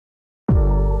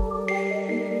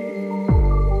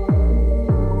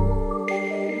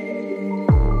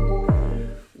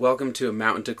Welcome to a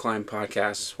Mountain to Climb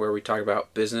podcast where we talk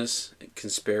about business,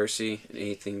 conspiracy, and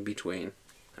anything between.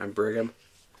 I'm Brigham.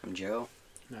 I'm Joe.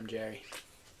 And I'm Jerry.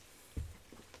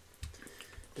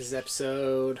 This is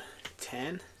episode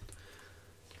 10?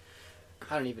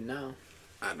 I don't even know.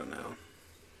 I don't know.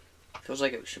 Feels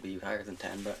like it should be higher than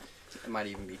 10, but it might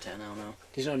even be 10, I don't know.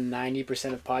 Did you know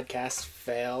 90% of podcasts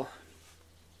fail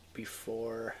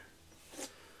before,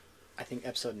 I think,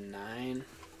 episode 9?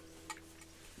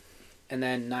 And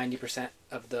then 90%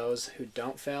 of those who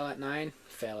don't fail at 9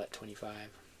 fail at 25.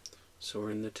 So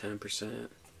we're in the 10%.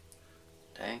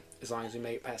 Dang. As long as we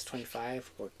make it past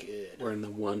 25, we're good. We're in the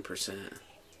 1%.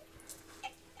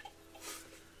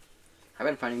 I've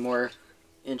been finding more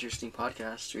interesting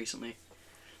podcasts recently.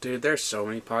 Dude, there's so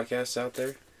many podcasts out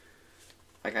there.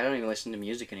 Like, I don't even listen to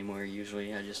music anymore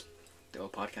usually. I just throw a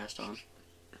podcast on.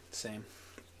 Same.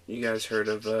 You guys heard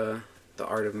of The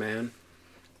Art of Man?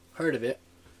 Heard of it.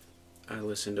 I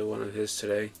listened to one of his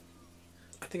today.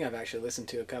 I think I've actually listened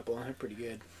to a couple. They're pretty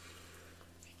good.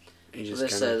 So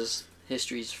this says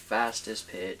history's fastest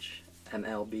pitch,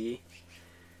 MLB.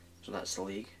 So that's the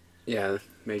league. Yeah,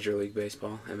 Major League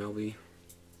Baseball, MLB.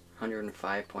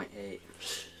 105.8.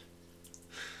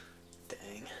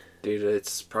 Dang. Dude,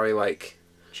 it's probably like...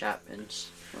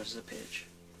 Chapman's was the pitch.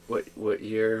 What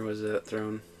year was that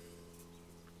thrown?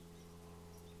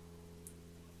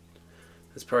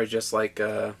 It's probably just like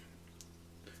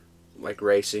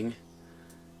racing.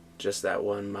 Just that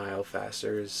 1 mile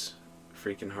faster is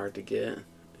freaking hard to get,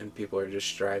 and people are just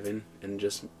striving, and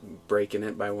just breaking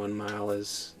it by 1 mile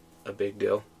is a big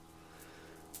deal.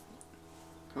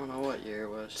 I don't know what year it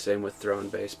was. Same with throwing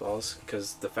baseballs,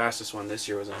 because the fastest one this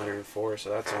year was 104, so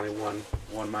that's only one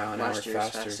mile an hour faster.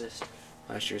 Fastest.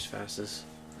 Last year's fastest.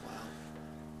 Wow.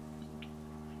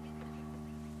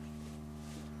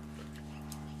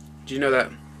 Do you know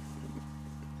that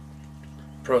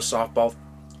pro softball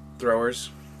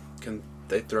throwers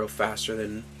they throw faster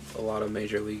than a lot of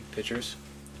major league pitchers?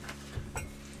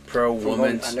 Pro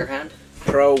women's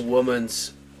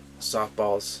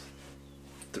softballs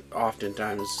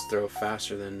oftentimes throw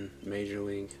faster than major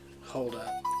league. Hold up.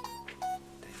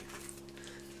 Dang it.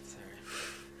 Sorry.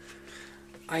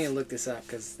 I can look this up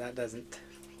because that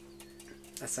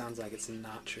sounds like it's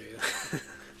not true.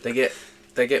 They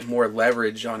get more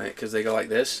leverage on it because they go like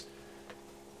this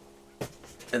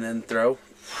and then throw,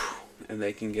 and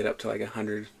they can get up to like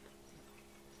 100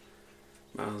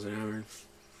 miles an hour.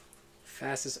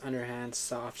 Fastest underhand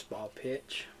softball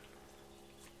pitch.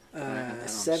 That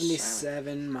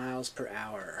 77 miles per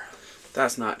hour.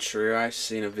 That's not true. I've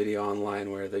seen a video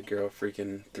online where the girl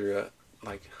freaking threw a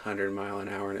 100 mile an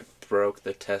hour and it broke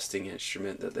the testing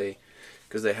instrument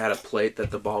because they had a plate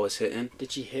that the ball was hitting.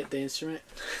 Did she hit the instrument?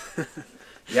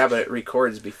 Yeah, but it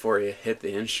records before you hit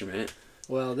the instrument.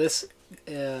 Well, this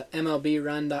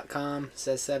MLBRun.com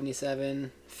says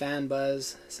 77.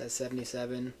 FanBuzz says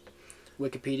 77.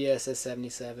 Wikipedia says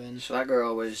 77. So that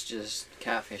girl was just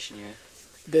catfishing you.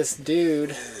 This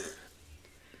dude,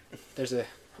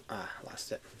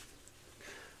 lost it.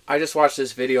 I just watched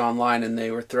this video online and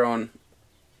they were throwing,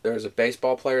 there was a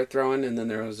baseball player throwing and then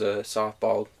there was a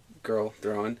softball girl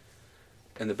throwing,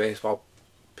 and the baseball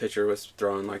pitcher was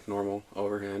throwing like normal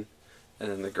overhand,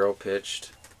 and then the girl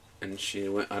pitched and she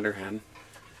went underhand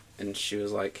and she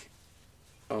was like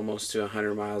almost to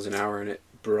 100 miles an hour and it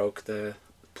broke the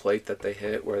plate that they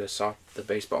hit where the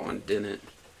baseball one didn't.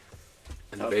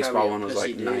 And the baseball one was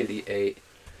like 98.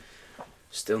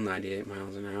 Still 98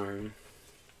 miles an hour.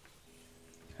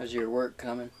 How's your work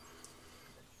coming?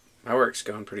 My work's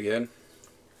going pretty good.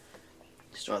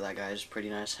 Saw that guy's pretty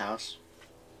nice house.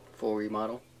 Full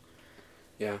remodel.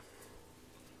 Yeah.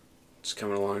 It's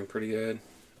coming along pretty good.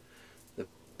 The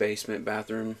basement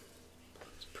bathroom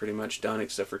is pretty much done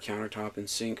except for countertop and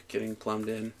sink getting plumbed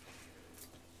in.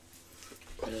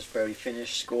 I just barely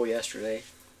finished school yesterday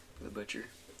for the butcher.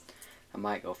 I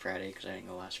might go Friday because I didn't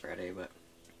go last Friday, but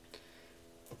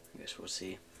I guess we'll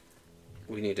see.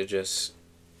 We need to just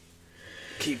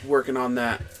keep working on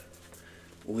that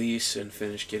lease and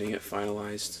finish getting it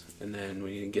finalized, and then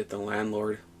we need to get the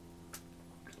landlord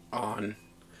on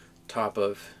top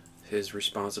of his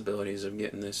responsibilities of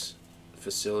getting this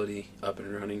facility up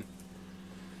and running.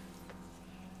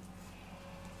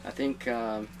 I think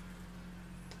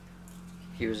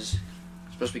he was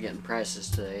supposed to be getting prices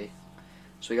today.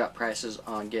 So we got prices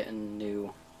on getting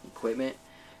new equipment,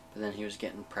 but then he was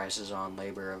getting prices on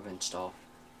labor of install.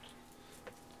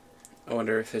 I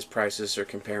wonder if his prices are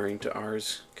comparing to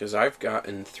ours, because I've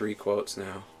gotten 3 quotes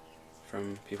now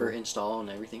from people. For install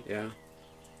and everything? Yeah.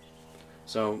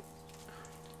 So...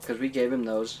 Because we gave him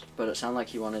those, but it sounded like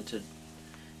he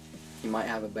might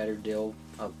have a better deal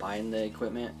of buying the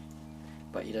equipment,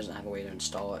 but he doesn't have a way to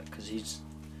install it because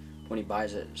when he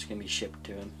buys it, it's gonna be shipped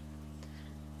to him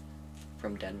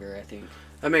from Denver, I think.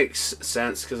 That makes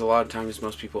sense because a lot of times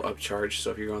most people upcharge.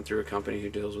 So if you're going through a company who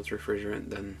deals with refrigerant,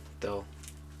 then they'll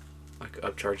like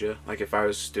upcharge you. Like if I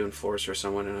was doing floors for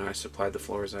someone and I supplied the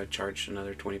floors, I'd charge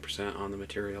another 20% on the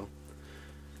material.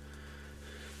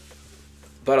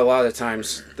 But a lot of the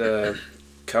times the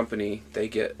company, they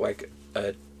get like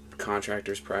a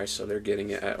contractor's price, so they're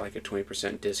getting it at like a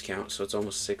 20% discount, so it's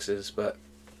almost sixes. But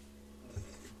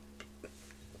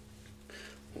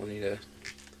we'll need to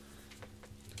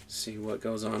see what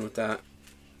goes on with that,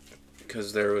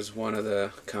 because there was one of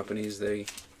the companies, they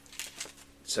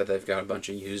said they've got a bunch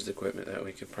of used equipment that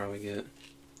we could probably get,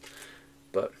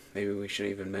 but maybe we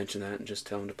shouldn't even mention that and just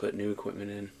tell him to put new equipment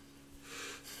in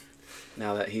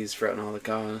now that he's fronting all the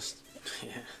cost.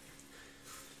 Yeah.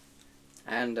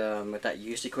 And with that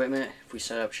used equipment, if we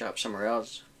set up shop somewhere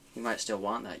else, we might still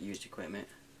want that used equipment.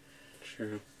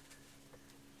 Sure.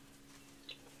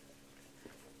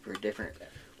 For a different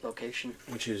location.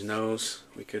 Which, who knows,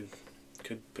 we could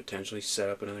potentially set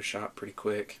up another shop pretty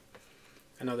quick.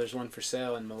 I know there's one for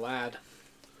sale in Malad.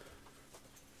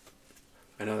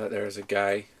 I know that there was a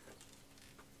guy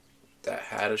that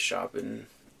had a shop in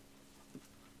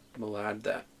Malad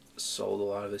that sold a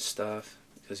lot of his stuff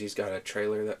because he's got a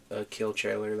kill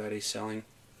trailer that he's selling.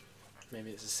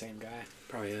 Maybe it's the same guy.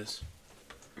 Probably is.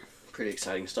 Pretty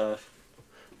exciting stuff.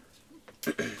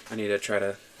 I need to try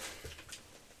to,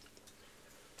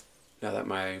 now that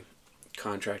my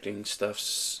contracting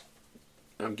stuff's,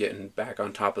 I'm getting back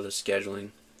on top of the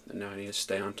scheduling, and now I need to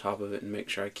stay on top of it and make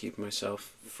sure I keep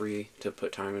myself free to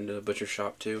put time into the butcher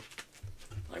shop too.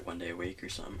 Like 1 day a week or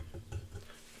something.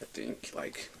 I think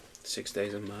like 6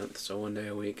 days a month, so 1 day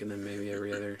a week, and then maybe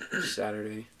every other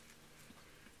Saturday.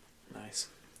 Nice.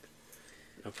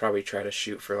 I'll probably try to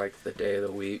shoot for like the day of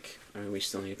the week. I mean, we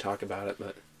still need to talk about it,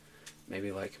 but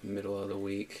maybe like middle of the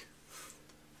week.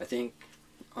 I think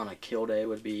on a kill day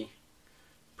would be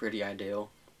pretty ideal.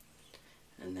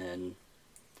 And then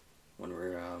when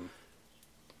we're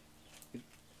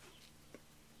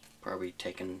probably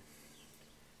taking,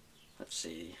 let's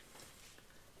see.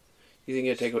 You think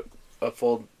it'd take a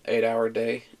full 8-hour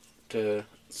day to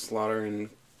slaughter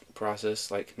and process,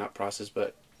 like not process,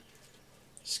 but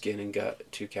skin and gut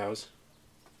 2 cows?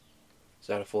 Is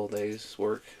that a full day's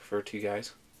work for 2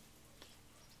 guys?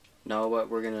 No, but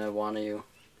we're going to want to,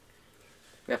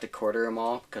 we have to quarter them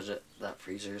all because that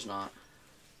freezer is not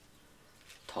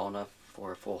tall enough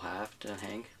for a full half to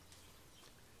hang.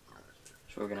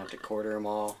 So we're going to have to quarter them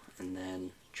all and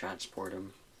then transport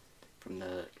them from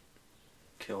the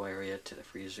kill area to the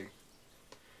freezer.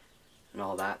 And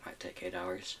all that might take 8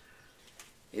 hours.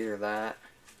 Either that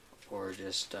or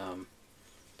just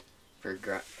for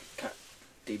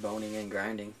deboning and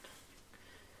grinding.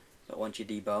 But once you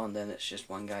debone, then it's just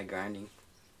one guy grinding.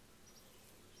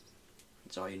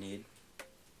 That's all you need.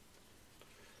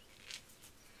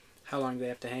 How long do they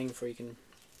have to hang before you can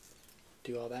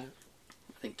do all that?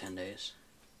 I think 10 days.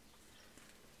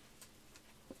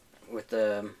 With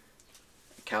the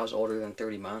cows older than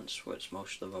 30 months, which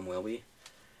most of them will be,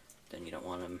 then you don't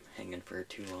want them hanging for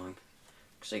too long.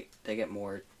 Because they get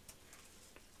more,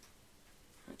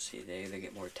 let's see, they either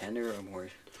get more tender or more...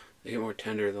 They get more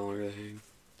tender the longer they hang.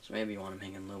 So maybe you want them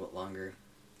hanging a little bit longer,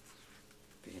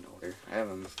 being older. I have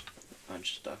them a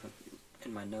bunch of stuff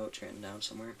in my notes written down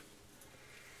somewhere.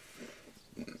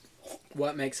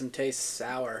 What makes them taste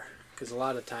sour? Because a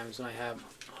lot of times when I have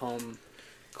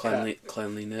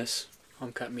Cleanliness.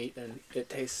 home cut meat, then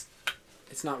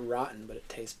it's not rotten, but it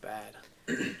tastes bad.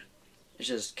 It's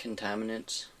just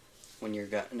contaminants when you're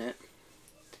gutting it.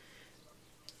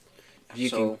 If you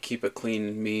can keep it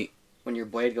clean meat. When your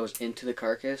blade goes into the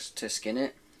carcass to skin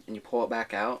it, and you pull it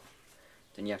back out,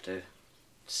 then you have to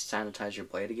sanitize your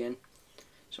blade again.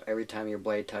 So every time your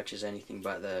blade touches anything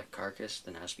but the carcass,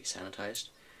 then it has to be sanitized.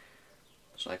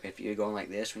 So like if you're going like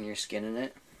this when you're skinning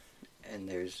it, and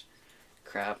there's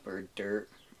crap or dirt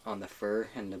on the fur,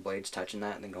 and the blade's touching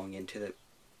that, and then going into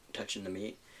touching the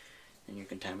meat, then you're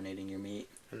contaminating your meat.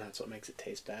 And that's what makes it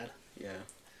taste bad? Yeah.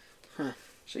 Huh.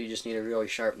 So you just need a really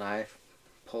sharp knife,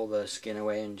 pull the skin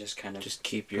away, and just kind of push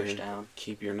down.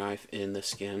 Keep your knife in the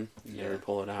skin. Yeah. Never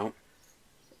pull it out.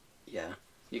 Yeah.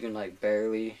 You can like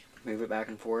barely move it back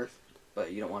and forth,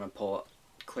 but you don't want to pull it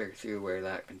clear through where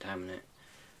that contaminant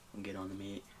will get on the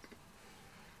meat.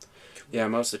 Yeah,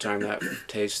 most of the time that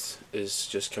taste is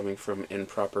just coming from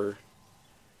improper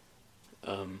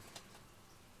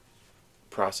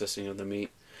processing of the meat.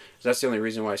 That's the only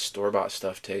reason why store-bought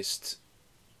stuff tastes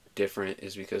different,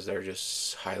 is because they're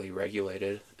just highly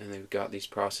regulated and they've got these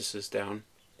processes down.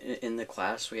 in the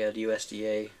class we had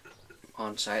USDA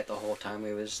on site the whole time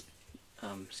we was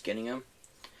skinning them,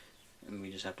 and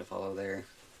we just have to follow their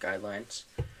guidelines.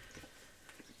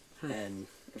 And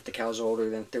if the cow's older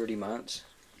than 30 months,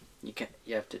 you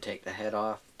have to take the head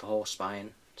off, the whole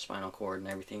spinal cord and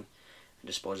everything, and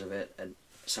dispose of it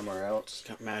somewhere else.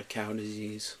 Got mad cow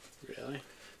disease. Really?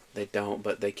 They don't,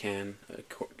 but they can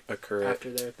occur After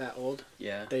they're that old?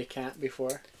 Yeah. They can't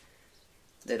before?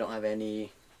 They don't have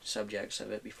any subjects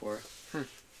of it before.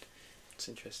 It's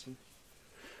interesting.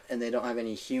 And they don't have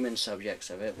any human subjects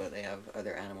of it, but they have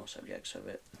other animal subjects of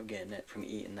it, of getting it from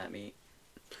eating that meat.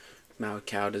 Mad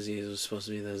cow disease was supposed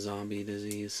to be the zombie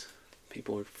disease.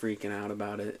 People were freaking out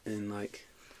about it in like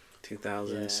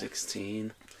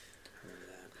 2016.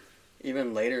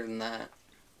 Even later than that,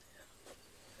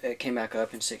 it came back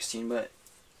up in 16, but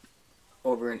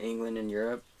over in England and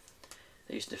Europe,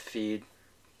 they used to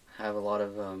have a lot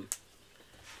of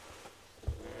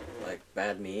like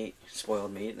bad meat,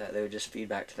 spoiled meat that they would just feed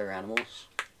back to their animals,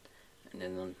 and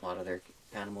then a lot of their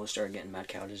animals started getting mad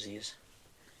cow disease.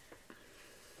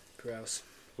 Gross.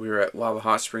 We were at Lava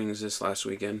Hot Springs this last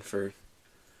weekend for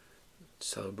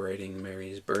celebrating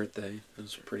Mary's birthday. It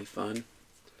was pretty fun.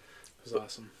 It was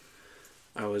awesome.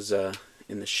 I was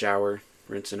in the shower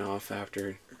rinsing off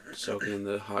after soaking in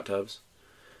the hot tubs.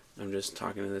 I'm just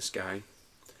talking to this guy.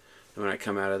 And when I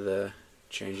come out of the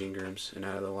changing rooms and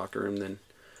out of the locker room, then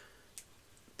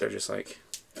they're just like,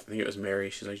 I think it was Mary.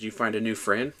 She's like, "Did you find a new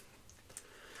friend?"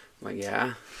 I'm like,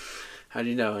 "Yeah." "How'd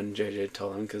you know?" And JJ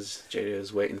told him because JJ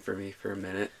was waiting for me for a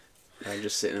minute. And I'm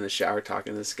just sitting in the shower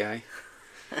talking to this guy.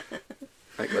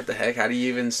 Like, what the heck? How do you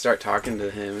even start talking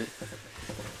to him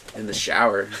in the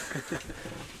shower?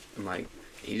 I'm like,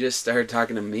 he just started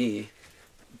talking to me,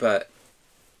 but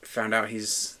found out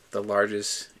he's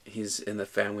in the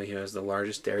family who has the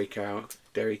largest dairy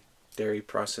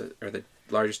process, or the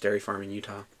largest dairy farm in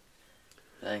Utah.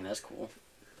 Dang, that's cool.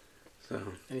 So.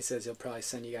 And he says he'll probably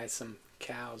send you guys some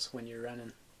cows when you're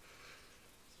running.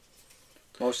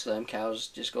 Most of them cows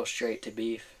just go straight to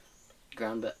beef,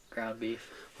 ground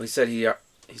beef. Well, he said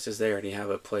he says they already have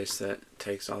a place that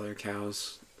takes all their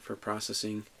cows for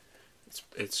processing.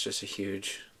 It's just a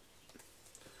huge.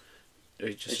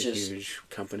 It's just a huge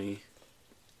company.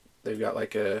 They've got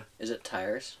like a. Is it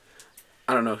tires?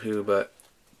 I don't know who, but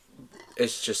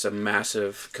it's just a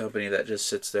massive company that just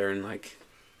sits there and like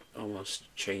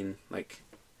almost chain like.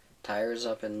 Tires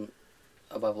up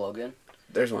above Logan.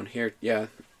 There's one here, yeah.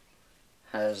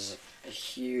 Has a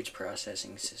huge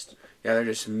processing system. Yeah, they're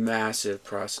just massive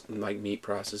like meat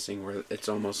processing where it's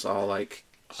almost all like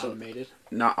automated.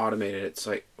 Not automated. It's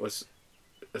like what's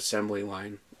assembly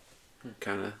line,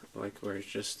 kind of like where it's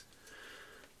just.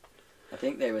 I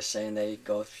think they was saying they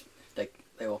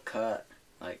will cut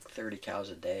like 30 cows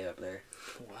a day up there.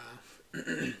 Wow,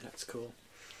 that's cool.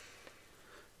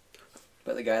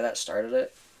 But the guy that started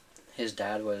it, his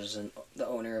dad was the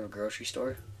owner of a grocery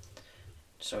store.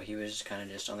 So he was kind of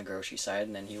just on the grocery side,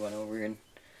 and then he went over and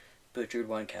butchered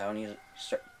one cow, and he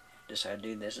decided,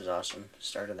 dude, this is awesome.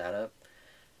 Started that up.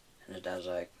 And his dad's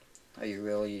like, "Are you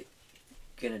really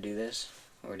going to do this?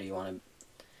 Or do you want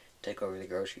to take over the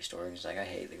grocery store?" And he's like, "I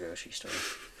hate the grocery store.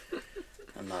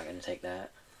 I'm not going to take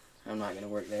that. I'm not going to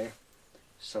work there."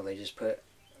 So they just put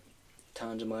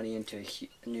tons of money into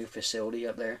a new facility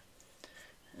up there.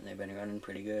 And they've been running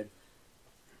pretty good.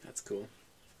 That's cool.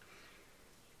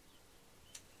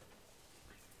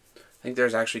 I think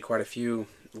there's actually quite a few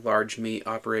large meat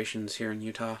operations here in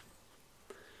Utah.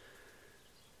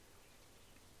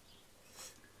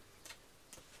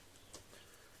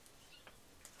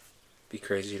 Be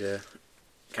crazy to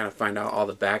kind of find out all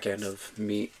the back end of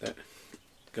meat that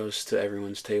goes to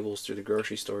everyone's tables through the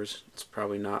grocery stores. It's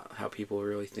probably not how people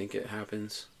really think it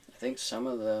happens. I think some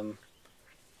of them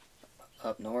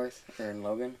up north, or in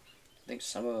Logan, I think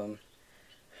some of them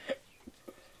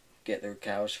get their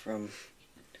cows from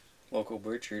local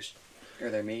butchers, or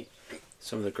their meat.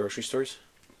 Some of the grocery stores?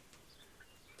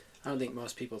 I don't think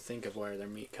most people think of where their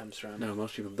meat comes from. No,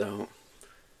 most people don't.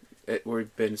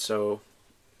 We've been so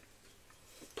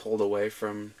pulled away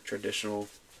from traditional.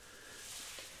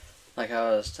 Like how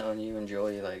I was telling you and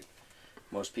Joey, like,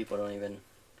 most people don't even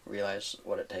realize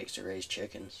what it takes to raise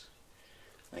chickens.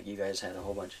 Like, you guys had a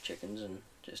whole bunch of chickens and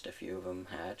just a few of them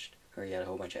hatched, or you had a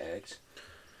whole bunch of eggs.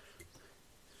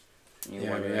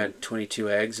 Yeah, we had 22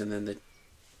 eggs, and then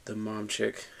the mom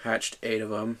chick hatched 8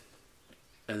 of them,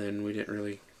 and then we didn't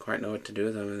really quite know what to do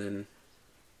with them, and then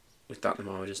we thought the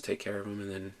mom would just take care of them,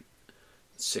 and then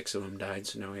 6 of them died,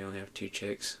 so now we only have 2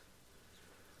 chicks.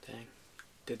 Dang.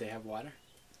 Did they have water?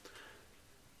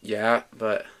 Yeah,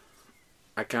 but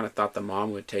I kind of thought the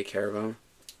mom would take care of them,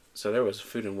 So there was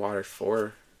food and water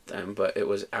for them, but it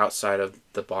was outside of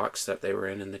the box that they were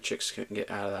in, and the chicks couldn't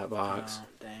get out of that box. Oh,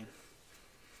 dang.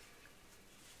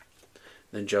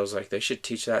 Then Joe's like, they should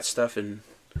teach that stuff in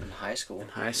high school. In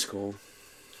high school.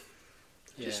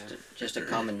 Yeah. Just a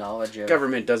common knowledge of...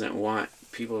 Government doesn't want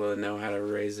people to know how to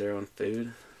raise their own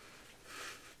food.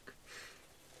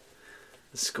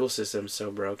 The school system's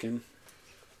so broken.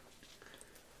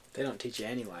 They don't teach you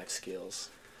any life skills.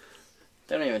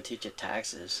 They don't even teach you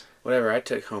taxes. Whatever, I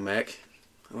took home ec.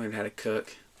 I learned how to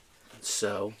cook and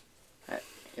sew.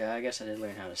 Yeah, I guess I did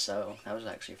learn how to sew. That was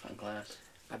actually a fun class.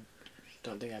 I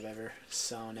don't think I've ever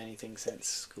sewn anything since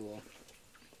school.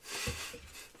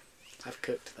 I've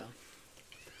cooked, though.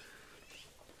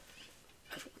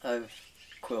 I've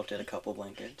quilted a couple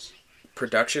blankets.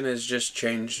 Production has just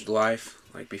changed life.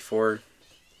 Like before,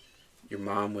 your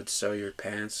mom would sew your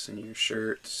pants and your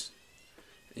shirts,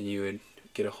 and you would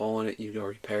get a hole in it, you'd go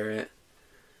repair it.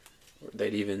 Or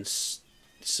they'd even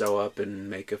sew up and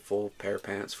make a full pair of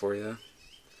pants for you.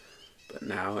 But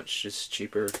now it's just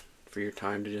cheaper for your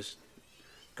time to just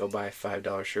go buy a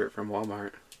 $5 shirt from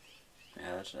Walmart.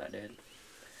 Yeah, that's what I did.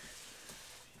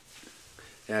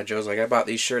 Yeah, Joe's like, I bought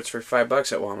these shirts for $5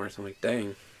 at Walmart. I'm like,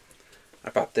 dang. I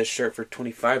bought this shirt for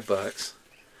 $25.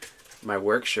 My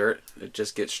work shirt, it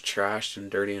just gets trashed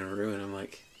and dirty and ruined. I'm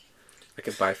like, I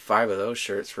could buy 5 of those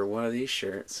shirts for one of these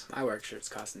shirts. My work shirts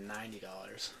cost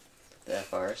 $90. The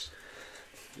FRs?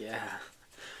 Yeah.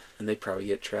 And they probably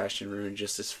get trashed and ruined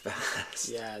just as fast.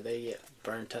 Yeah, they get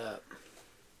burnt up.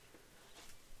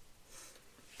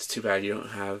 It's too bad you don't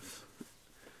have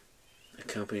a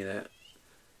company that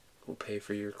will pay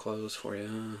for your clothes for you,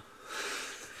 huh?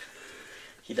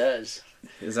 He does.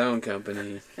 His own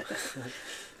company.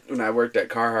 When I worked at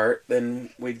Carhartt, then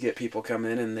we'd get people come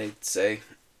in and they'd say,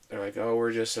 they're like, oh,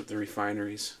 we're just at the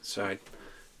refineries. So I'd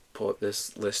pull up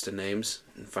this list of names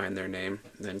and find their name,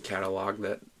 and then catalog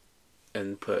that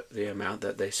and put the amount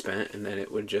that they spent, and then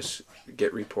it would just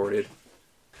get reported.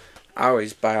 I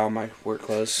always buy all my work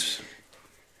clothes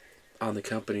on the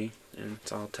company, and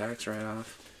it's all tax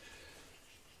write-off.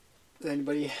 Does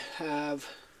anybody have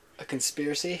a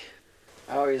conspiracy?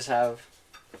 I always have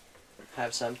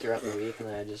some throughout the week, and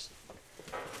then I just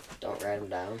don't write them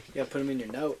down. You gotta put them in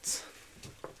your notes.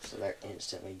 So they're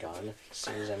instantly gone as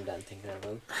soon as I'm done thinking of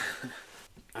them.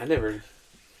 I never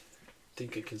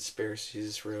think of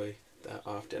conspiracies really that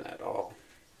often at all.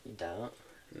 You don't?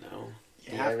 No.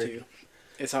 You have to.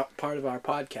 It's part of our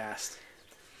podcast.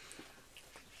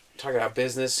 Talk about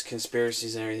business,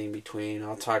 conspiracies, and everything between.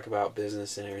 I'll talk about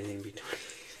business and everything between.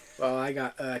 Well, I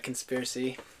got a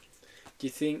conspiracy. Do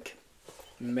you think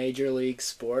Major League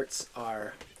sports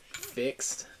are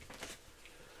fixed?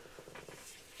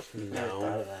 Never thought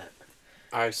No. of that.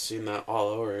 I've seen that all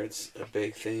over. It's a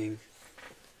big thing.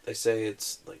 They say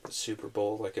it's like the Super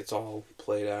Bowl, like it's all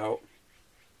played out.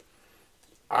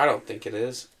 I don't think it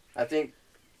is. I think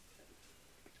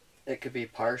it could be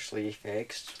partially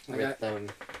fixed with them.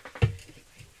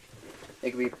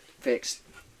 It could be fixed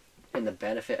in the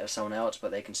benefit of someone else,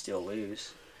 but they can still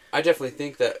lose. I definitely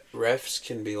think that refs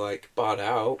can be like bought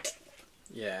out,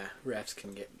 Yeah, refs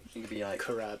can get You could be like,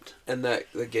 corrupt. and that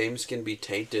the games can be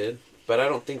tainted. But I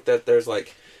don't think that there's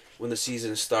like, when the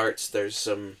season starts, there's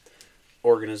some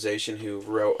organization who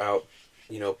wrote out,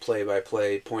 play by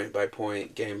play, point by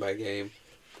point, game by game,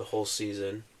 the whole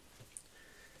season.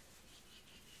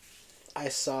 I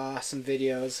saw some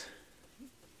videos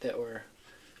that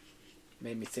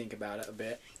made me think about it a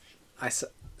bit.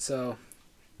 So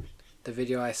the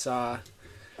video I saw,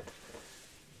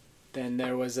 then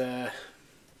there was a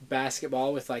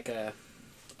basketball with like a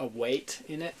weight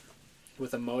in it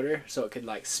with a motor, so it could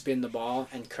like spin the ball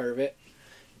and curve it,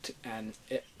 and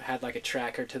it had like a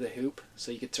tracker to the hoop,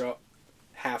 so you could throw it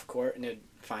half court and it'd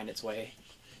find its way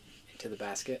into the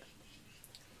basket.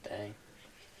 dang.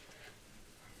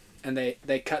 And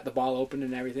they cut the ball open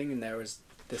and everything, and there was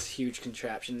this huge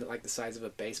contraption like the size of a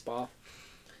baseball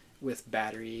with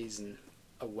batteries and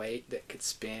a weight that could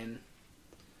spin.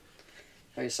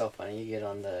 That'd be so funny. You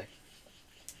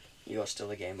go steal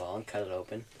the game ball and cut it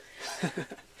open. I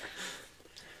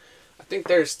think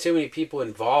there's too many people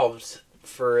involved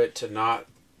for it to not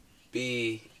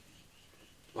be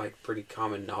like pretty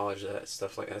common knowledge that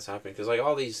stuff like that's happening. Because like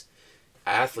all these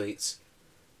athletes,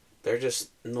 they're just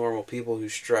normal people who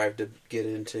strive to get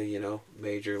into,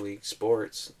 major league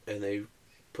sports, and they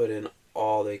put in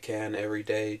all they can every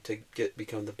day to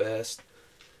become the best.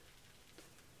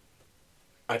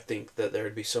 I think that there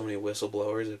would be so many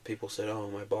whistleblowers if people said, oh,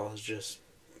 my ball is just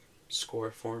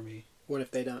score for me. What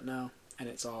if they don't know and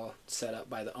it's all set up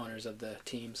by the owners of the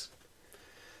teams?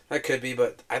 That could be,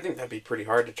 but I think that'd be pretty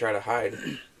hard to try to hide.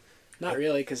 Not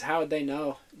really, because how would they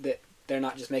know that they're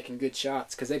not just making good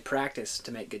shots? Because they practice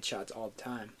to make good shots all the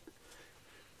time.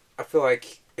 I feel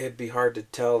like it'd be hard to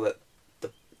tell that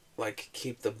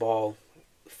keep the ball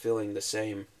feeling the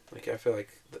same. Like, I feel like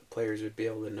the players would be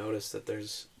able to notice that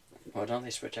there's... Well, don't they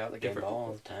switch out the game ball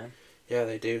all the time? Yeah,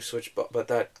 they do switch ball, but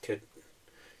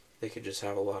they could just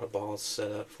have a lot of balls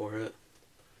set up for it.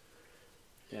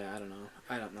 Yeah, I don't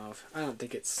know. I don't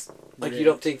think it's... Like, you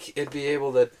don't think it'd be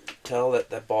able to tell that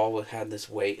that ball had this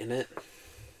weight in it?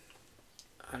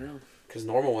 I don't know. Because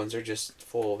normal ones are just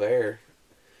full of air.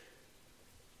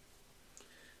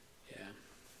 Yeah.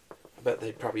 I bet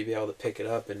they'd probably be able to pick it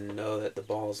up and know that the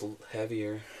ball's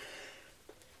heavier.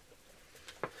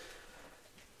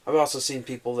 I've also seen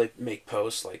people that make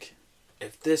posts like,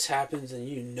 if this happens, then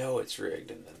you know it's rigged,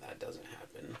 and then that doesn't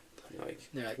happen. Like,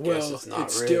 they're like, guess well, it's not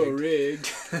it's rigged. still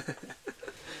rigged.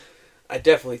 I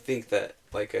definitely think that,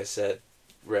 like I said,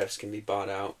 refs can be bought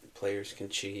out, players can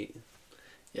cheat.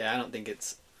 Yeah, I don't think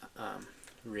it's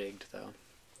rigged, though.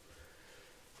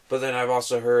 But then I've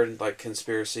also heard, like,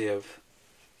 conspiracy of,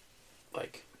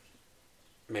 like,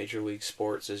 Major League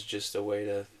Sports is just a way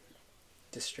to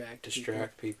distract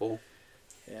people.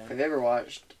 Yeah. Have you ever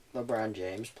watched LeBron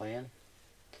James playing?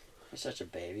 He's such a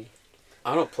baby.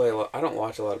 I don't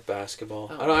watch a lot of basketball.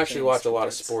 I I don't don't watch actually any watch a lot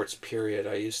of sports. sports, period.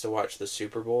 I used to watch the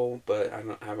Super Bowl, but I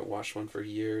haven't watched one for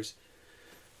years.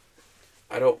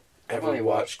 I don't I've ever only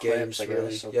watch watched games, clips, I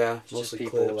really. guess, so Yeah, it's mostly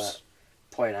just people clips.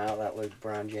 that point out that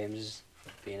LeBron James is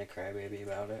being a crybaby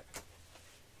about it.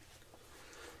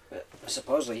 But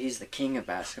supposedly he's the king of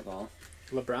basketball.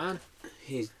 LeBron?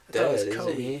 He's I thought it was dead, isn't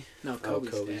Kobe. he? No,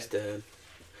 Kobe's dead.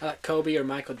 I thought Kobe or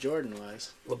Michael Jordan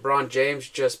was. LeBron James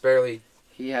just barely...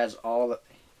 He has all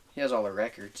the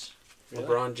records. Really?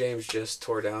 LeBron James just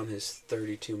tore down his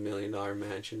 $32 million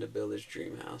mansion to build his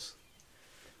dream house.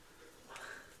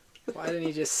 Why didn't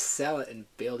he just sell it and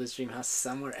build his dream house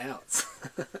somewhere else?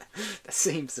 That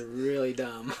seems really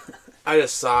dumb. I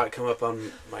just saw it come up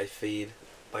on my feed,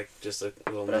 like just a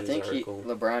little But I news think article.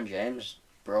 LeBron James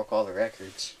broke all the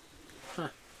records. Huh.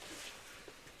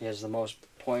 He has the most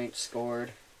points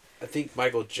scored. I think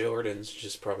Michael Jordan's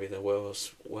just probably the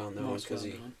most well-known Most because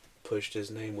he well-known. pushed his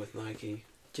name with Nike.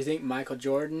 Do you think Michael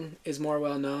Jordan is more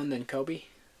well known than Kobe?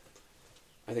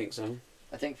 I think so.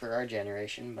 I think for our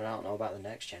generation, but I don't know about the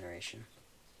next generation.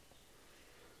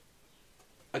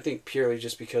 I think purely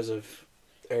just because of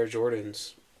Air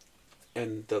Jordans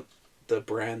and the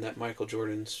brand that Michael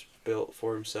Jordan's built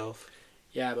for himself.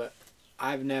 Yeah, but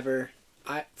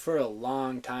for a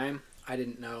long time, I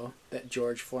didn't know that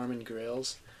George Foreman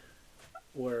grills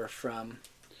were from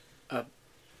a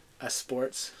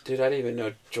sports. Dude, I didn't even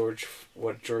know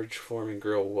what George Foreman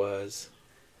grill was.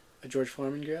 A George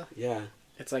Foreman grill? Yeah.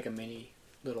 It's like a mini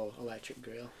little electric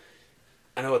grill.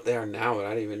 I know what they are now, but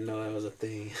I didn't even know that was a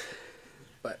thing.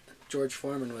 But George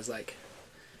Foreman was like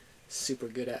super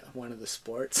good at one of the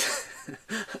sports.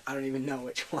 I don't even know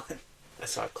which one. I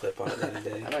saw a clip on it the other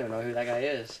day. I don't even know who that guy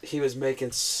is. He was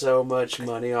making so much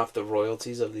money off the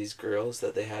royalties of these grills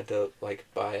that they had to like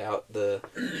buy out the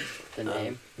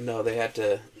name? No, they had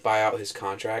to buy out his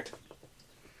contract.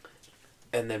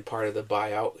 And then part of the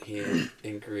buyout, he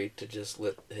agreed to just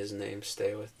let his name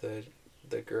stay with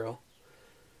the grill.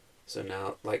 So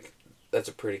now, like, that's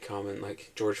a pretty common,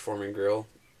 like, George Foreman grill.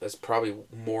 That's probably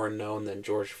more known than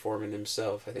George Foreman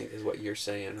himself, I think is what you're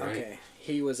saying, right? Okay,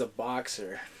 he was a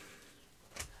boxer.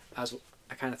 I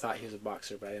kind of thought he was a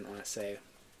boxer, but I didn't want to say.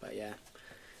 But yeah.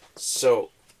 So,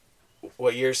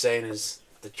 what you're saying is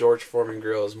the George Foreman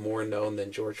grill is more known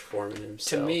than George Foreman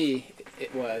himself. To me,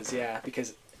 it was, yeah,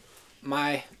 because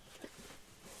my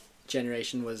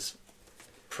generation was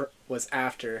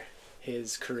after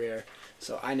his career,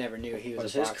 so I never knew he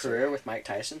was a boxer. Was his career with Mike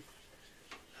Tyson?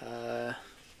 I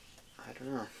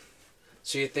don't know.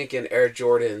 So you're thinking Air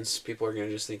Jordans, people are going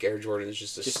to just think Air Jordan is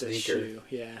just a sneaker. A shoe,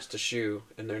 yeah. Just a shoe,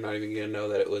 and they're not even going to know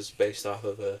that it was based off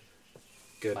of a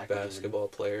good Michael basketball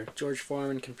player. George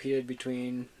Foreman competed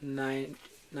between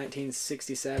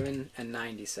 1967 and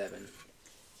 97.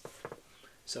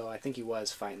 So I think he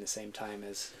was fighting the same time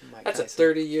as Mike That's Tyson. a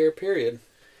 30-year period.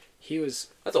 He was...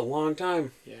 That's a long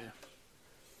time. Yeah.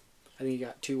 I think he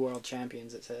got 2 world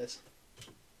champions, it says.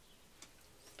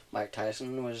 Mike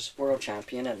Tyson was world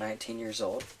champion at 19 years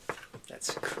old.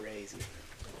 That's crazy.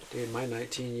 Dude, my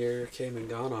 19-year came and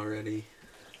gone already.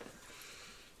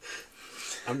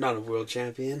 I'm not a world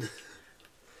champion.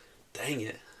 Dang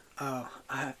it. Oh,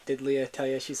 did Leah tell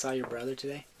you she saw your brother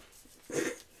today?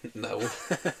 No.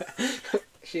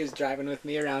 She was driving with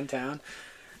me around town,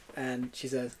 and she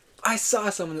says, I saw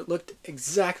someone that looked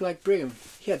exactly like Brigham.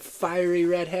 He had fiery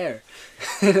red hair,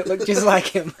 and it looked just like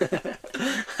him.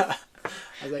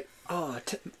 I was like, oh,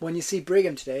 when you see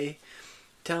Brigham today,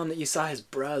 tell him that you saw his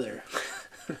brother.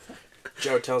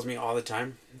 Joe tells me all the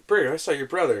time, Brigham, I saw your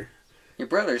brother. Your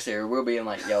brother's here. We'll be in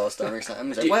like Yellowstone or something.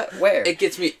 He's like, Dude, what? Where? It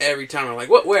gets me every time. I'm like,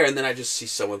 what, where? And then I just see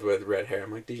someone with red hair.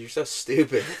 I'm like, dude, you're so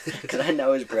stupid. Because I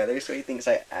know his brother, so he thinks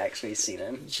I actually seen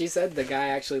him. She said the guy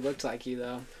actually looked like you,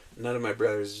 though. None of my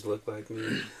brothers look like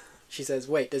me. She says,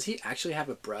 wait, does he actually have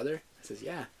a brother? I says,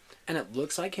 yeah. And it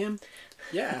looks like him?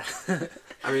 Yeah.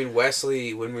 I mean,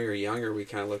 Wesley, when we were younger, we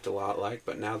kind of looked a lot like,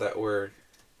 but now that we're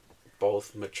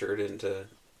both matured into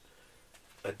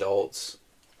adults,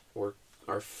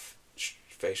 our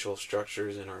facial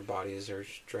structures and our bodies are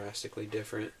drastically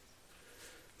different.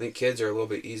 I think kids are a little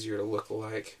bit easier to look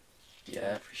alike.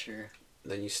 Yeah, for sure.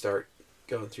 Then you start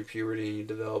going through puberty and you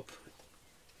develop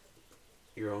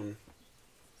your own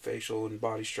facial and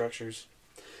body structures.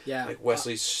 Yeah. Like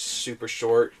Wesley's super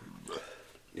short.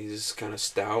 He's kind of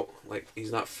stout. Like,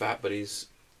 he's not fat, but He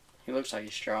looks like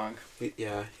he's strong.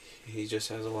 He just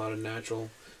has a lot of natural.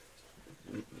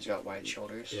 He's got wide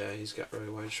shoulders. Yeah, he's got really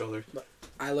wide shoulders.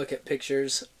 I look at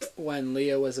pictures when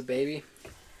Leah was a baby,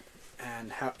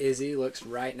 and how Izzy looks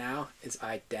right now is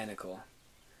identical.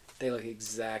 They look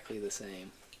exactly the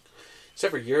same.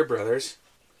 Except for your brothers.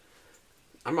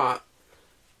 I'm out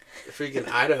freaking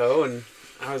Idaho, and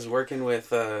I was working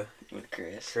with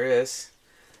Chris,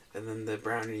 and then the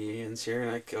Brown reunion's here,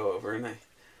 and I go over and I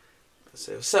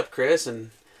say, "What's up, Chris?" And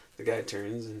the guy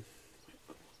turns and,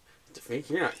 "What the freak?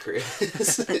 You're not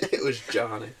Chris." It was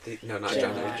John. I think. No, not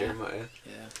John. It was Jeremiah.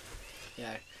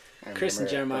 Yeah. Chris and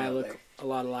Jeremiah look a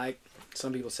lot alike.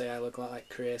 Some people say I look a lot like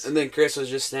Chris. And then Chris was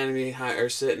just standing behind or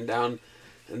sitting down,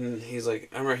 and he's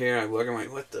like, "I'm right here." And I look, I'm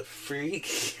like, "What the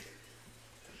freak?"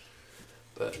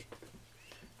 But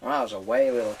when I was a way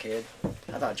little kid,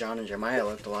 I thought John and Jeremiah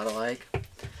looked a lot alike. I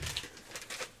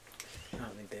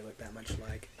don't think they look that much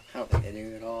alike. I don't think they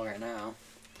do at all right now.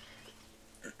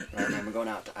 I remember going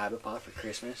out to Ibapaw for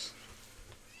Christmas,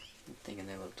 thinking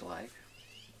they looked alike.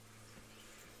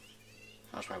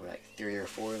 I was probably like 3 or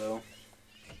 4 though.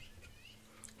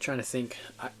 Trying to think,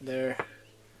 I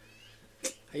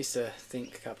used to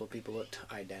think a couple of people looked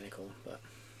identical, but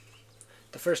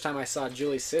the first time I saw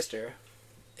Julie's sister,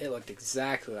 it looked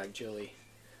exactly like Julie,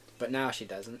 but now she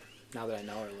doesn't. Now that I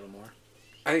know her a little more.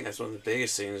 I think that's one of the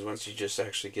biggest things. Once you just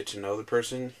actually get to know the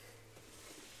person,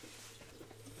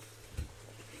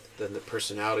 then the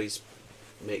personalities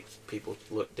make people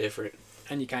look different.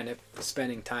 And you kind of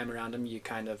spending time around them, you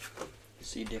kind of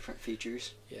see different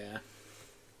features. Yeah.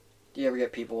 Do you ever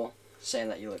get people saying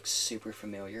that you look super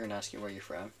familiar and ask you where you're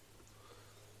from?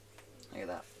 I get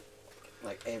that.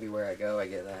 Like everywhere I go, I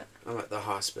get that. I'm at the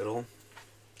hospital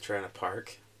trying to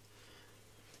park,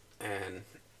 and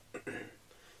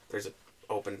there's an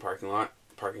open parking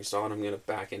stall, and I'm going to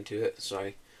back into it. So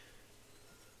I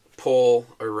pull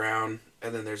around,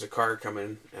 and then there's a car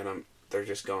coming, and they're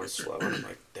just going slow, and I'm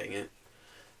like, dang it,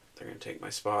 they're going to take my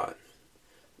spot.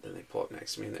 Then they pull up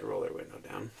next to me, and they roll their window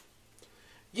down.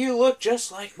 "You look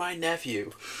just like my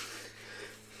nephew."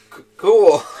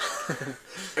 Cool.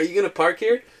 "Are you going to park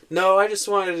here?" "No, I just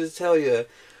wanted to tell you."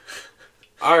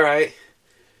 "All right."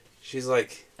 She's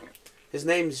like, "His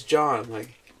name's John." I'm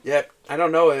like, "Yep, I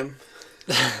don't know him."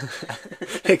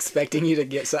 Expecting you to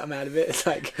get something out of it. It's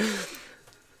like,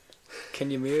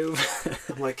 can you move?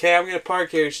 I'm like, "Hey, I'm going to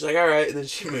park here." She's like, "All right." And then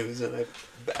she moves, and I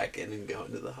back in and go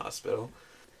into the hospital.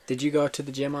 Did you go to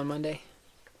the gym on Monday?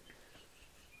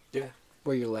 Yeah.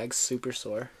 Were your legs super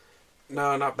sore?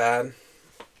 No, not bad.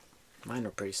 Mine were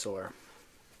pretty sore.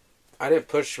 I didn't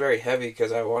push very heavy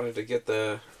because I wanted to get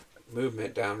the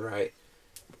movement down right.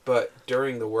 But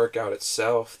during the workout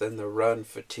itself, then the run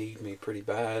fatigued me pretty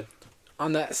bad.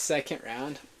 On that second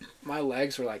round, my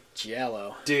legs were like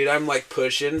jello. Dude, I'm like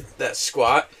pushing that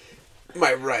squat.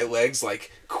 My right leg's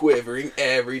like quivering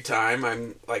every time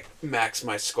I'm like max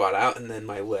my squat out, and then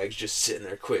my leg's just sitting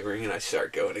there quivering, and I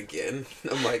start going again.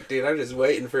 I'm like, dude, I'm just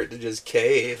waiting for it to just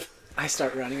cave. I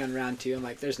start running on round 2. I'm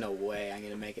like, there's no way I'm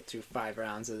going to make it through 5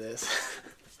 rounds of this.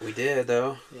 We did,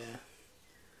 though. Yeah.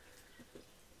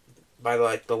 By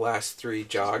like the last 3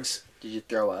 jogs. Did you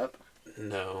throw up?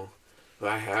 No. But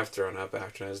I have thrown up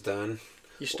after I was done.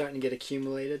 You're starting to get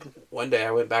accumulated? One day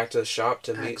I went back to the shop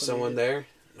to meet someone there,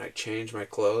 and I changed my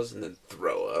clothes and then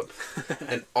throw up.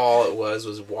 And all it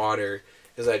was water.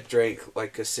 Because I drank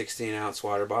like a 16-ounce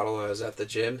water bottle while I was at the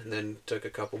gym, and then took a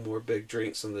couple more big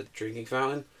drinks from the drinking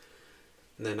fountain.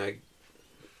 And then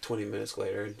 20 minutes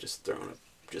later, just throwing up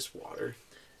just water.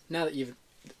 Now that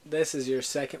this is your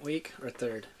second week or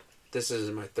third? This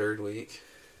is my 3rd week.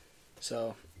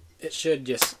 So it should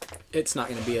just, it's not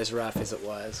going to be as rough as it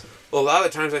was. Well, a lot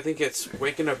of the times I think it's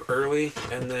waking up early,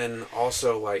 and then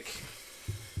also, like,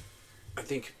 I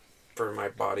think for my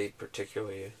body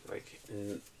particularly, like,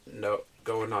 no,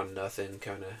 going on nothing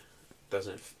kind of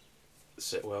doesn't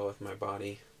sit well with my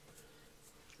body.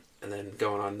 And then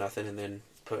going on nothing and then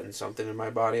putting something in my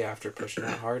body after pushing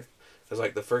out hard. Because,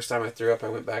 like, the first time I threw up, I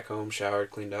went back home, showered,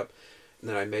 cleaned up, and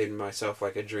then I made myself,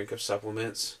 like, a drink of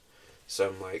supplements.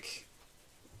 Some, like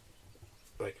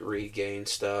regain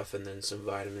stuff, and then some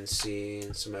vitamin C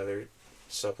and some other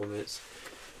supplements.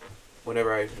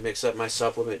 Whenever I mix up my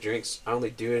supplement drinks, I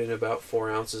only do it in about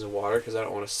 4 ounces of water because I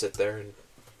don't want to sit there and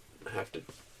have to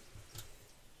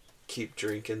keep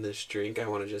drinking this drink. I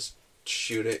want to just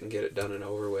shoot it and get it done and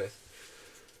over with.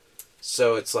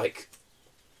 So it's like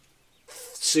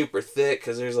super thick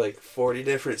because there's like 40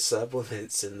 different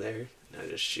supplements in there. And I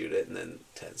just shoot it, and then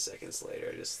 10 seconds later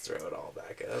I just throw it all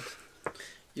back up.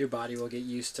 Your body will get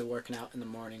used to working out in the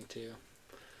morning too.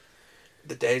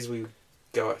 The days we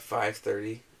go at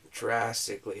 5:30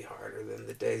 drastically harder than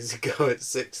the days we go at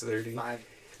 6:30.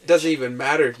 It doesn't even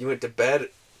matter if you went to bed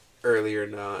early or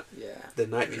not. Yeah. The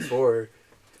night before.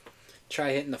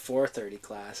 Try hitting the 4:30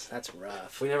 class. That's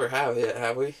rough. We never have yet,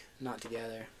 have we? Not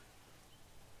together.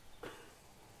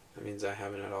 That means I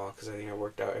haven't at all, because I think I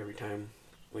worked out every time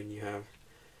when you have.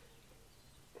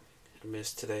 I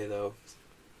missed today though.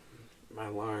 My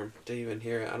alarm. Didn't even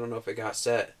hear it. I don't know if it got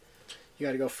set. You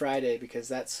got to go Friday because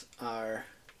that's our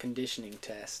conditioning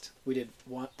test. We did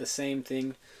the same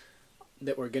thing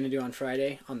that we're going to do on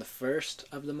Friday on the 1st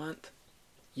of the month.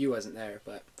 You wasn't there,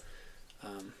 but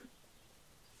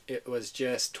it was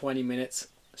just 20 minutes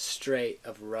straight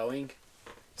of rowing.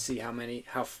 See how many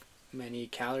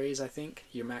calories, I think,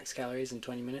 your max calories in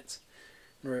 20 minutes.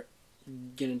 We're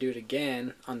going to do it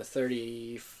again on the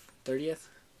 30th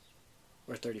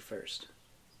or 31st.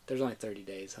 There's only 30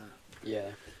 days, huh?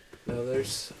 Yeah. No,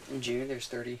 there's... In June, there's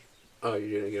 30. Oh,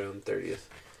 you're doing it on the 30th.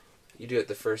 You do it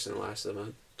the 1st and last of the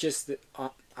month. Just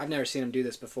I've never seen them do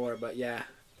this before, but yeah,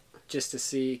 just to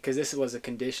see, because this was a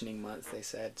conditioning month, they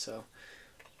said, so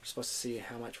we're supposed to see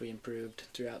how much we improved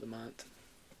throughout the month.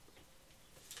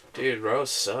 Dude,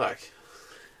 rows suck.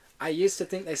 I used to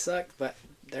think they sucked, but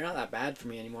they're not that bad for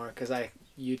me anymore because I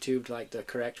YouTubed like the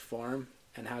correct form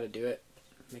and how to do it.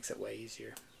 Makes it way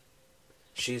easier.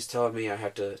 She's telling me I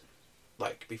have to,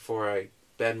 like, before I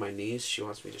bend my knees, she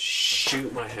wants me to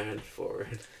shoot my hand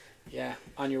forward. Yeah,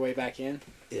 on your way back in.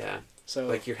 Yeah. So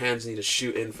like your hands need to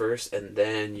shoot in first, and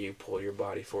then you pull your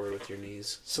body forward with your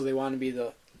knees. So they want to be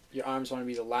your arms want to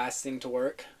be the last thing to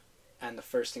work, and the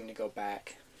first thing to go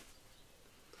back.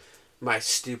 My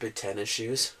stupid tennis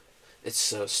shoes. It's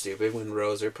so stupid when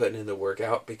rows are putting in the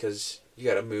workout because you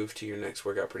got to move to your next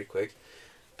workout pretty quick.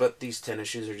 But these tennis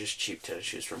shoes are just cheap tennis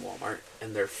shoes from Walmart,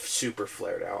 and they're super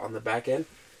flared out on the back end.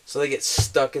 So they get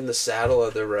stuck in the saddle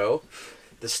of the row,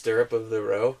 the stirrup of the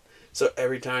row. So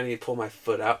every time I need to pull my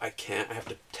foot out, I can't. I have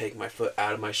to take my foot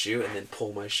out of my shoe and then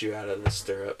pull my shoe out of the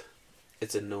stirrup.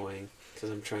 It's annoying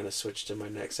because I'm trying to switch to my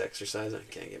next exercise and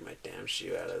I can't get my damn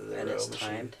shoe out of the row it's machine.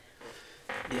 timed.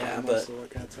 Yeah, but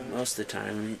most of the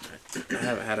time I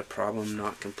haven't had a problem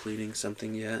not completing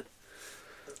something yet.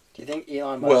 Do you think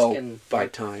Elon Musk and by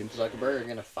time Zuckerberg are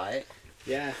going to fight?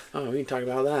 Yeah. Oh, we can talk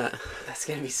about that. That's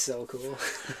going to be so cool.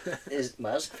 Is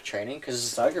Musk training? Because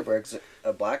Zuckerberg's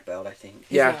a black belt, I think.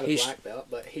 He's not a black belt,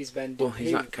 but he's been doing... Well,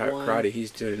 he's not karate.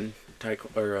 He's doing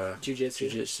jiu-jitsu.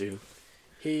 Jiu-jitsu.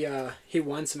 He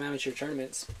won some amateur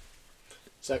tournaments.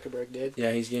 Zuckerberg did.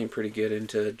 Yeah, he's getting pretty good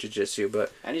into jiu-jitsu,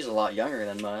 but... And he's a lot younger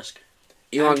than Musk.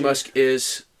 Elon Musk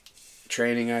is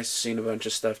training. I've seen a bunch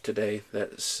of stuff today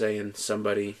that's saying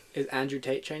somebody... Is Andrew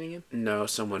Tate training him? No,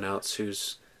 someone else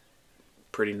who's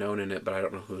pretty known in it, but I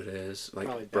don't know who it is. Like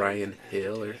Probably Brian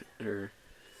Hill or...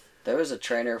 There was a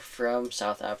trainer from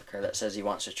South Africa that says he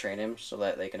wants to train him so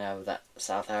that they can have that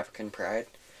South African pride.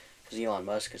 Because Elon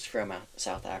Musk is from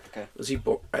South Africa. Was he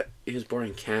he was born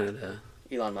in Canada.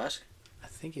 Elon Musk? I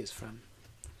think he was from...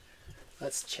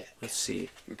 Let's check. Let's see.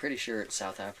 I'm pretty sure it's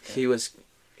South Africa. He's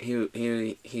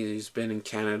been in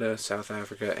Canada, South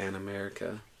Africa, and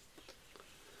America.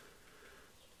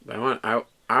 But I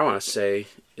want to say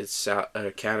it's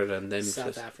Canada, and then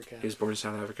South Africa. He was born in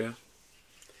South Africa.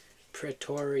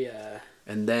 Pretoria.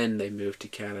 And then they moved to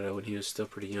Canada when he was still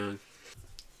pretty young.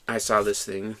 I saw this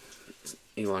thing.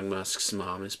 Elon Musk's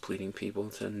mom is pleading people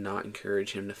to not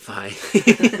encourage him to fight.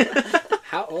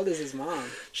 How old is his mom?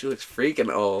 She looks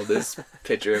freaking old. This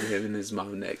picture of him and his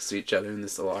mom next to each other in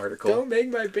this little article. Don't make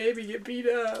my baby get beat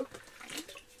up.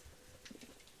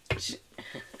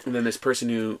 And then this person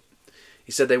who...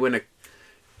 He said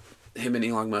him and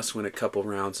Elon Musk went a couple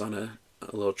rounds on a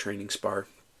a little training spar.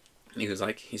 He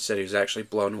said he was actually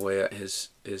blown away at his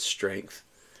strength.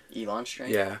 Elon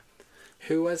strength? Yeah.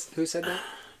 Who said that?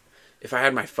 If I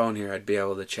had my phone here, I'd be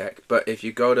able to check. But if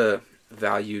you go to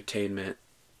Valuetainment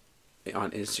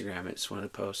on Instagram, it's one of the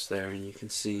posts there, and you can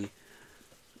see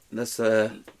that's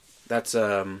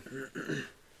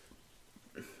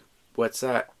what's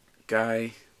that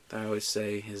guy that I always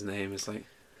say his name is like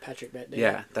Patrick Bet.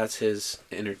 Yeah, that's his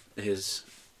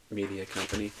media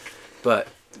company. But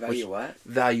What?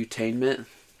 Valuetainment.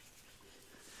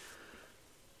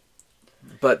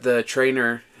 But the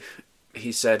trainer,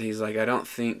 he said, he's like, I'm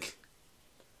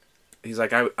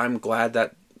glad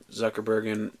that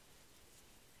Zuckerberg and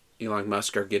Elon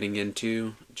Musk are getting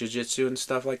into jiu-jitsu and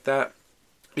stuff like that,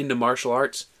 into martial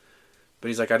arts. But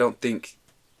he's like, I don't think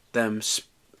them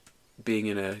being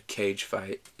in a cage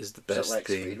fight is the best Lex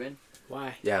thing. Friedman?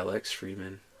 Why? Yeah, Lex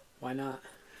Friedman. Why not?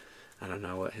 I don't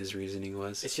know what his reasoning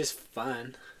was. It's just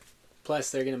fun. Plus,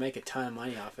 they're gonna make a ton of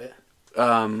money off it.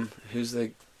 Who's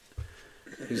the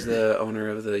owner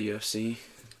of the UFC?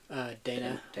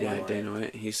 Dana. White. Dana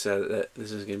White. He said that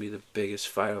this is gonna be the biggest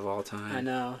fight of all time. I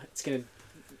know.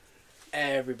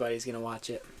 Everybody's gonna watch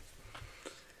it.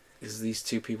 Because these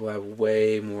two people have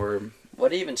way more.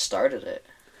 What even started it?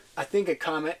 I think a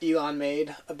comment Elon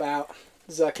made about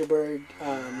Zuckerberg.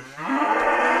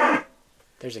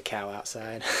 There's a cow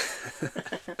outside.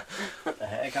 What the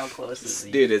heck? How close is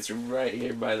he? Dude, it's right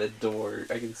here by the door.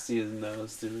 I can see his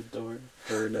nose through the door.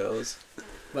 Her nose.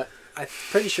 But I'm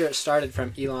pretty sure it started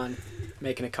from Elon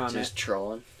making a comment. Just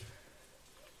trolling.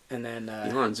 And then...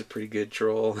 Elon's a pretty good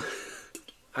troll.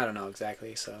 I don't know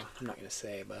exactly, so I'm not going to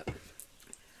say, but...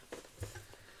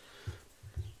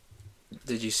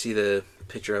 Did you see the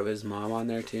picture of his mom on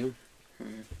there too?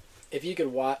 If you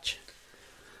could watch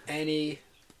any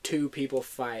two people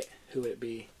fight, who would it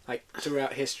be? Like,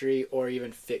 throughout history or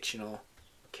even fictional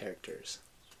characters.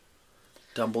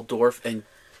 Dumbledore and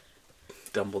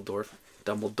Gandalf.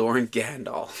 Dumbledore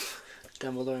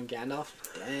and Gandalf?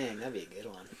 Dang, that'd be a good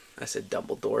one. I said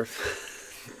Dumbledore.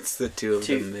 It's the two of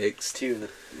them mixed. Two of the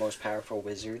most powerful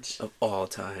wizards of all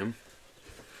time.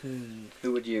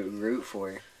 Who would you root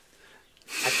for?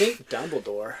 I think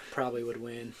Dumbledore probably would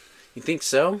win. You think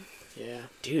so? Yeah.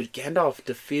 Dude, Gandalf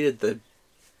defeated the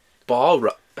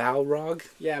Balrog.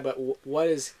 Yeah, but what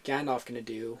is Gandalf going to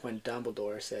do when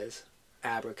Dumbledore says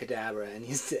abracadabra and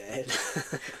he's dead?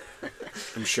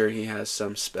 I'm sure he has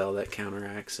some spell that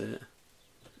counteracts it.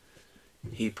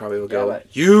 He probably will Yeah, go,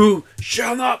 but- "You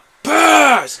shall not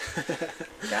pass!"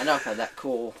 Gandalf had that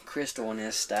cool crystal in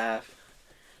his staff.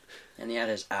 And he had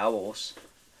his owls.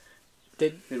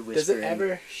 Does it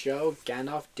ever show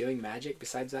Gandalf doing magic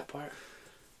besides that part?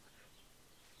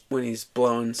 When he's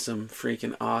blowing some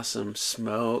freaking awesome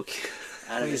smoke.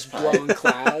 Out of When his he's pipe. blowing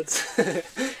clouds,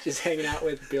 just hanging out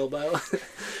with Bilbo.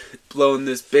 Blowing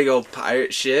this big old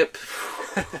pirate ship.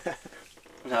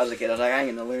 When I was a kid, I was like, I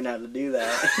ain't gonna learn how to do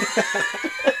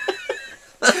that.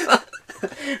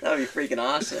 That'd be freaking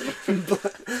awesome.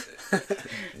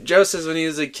 Joe says when he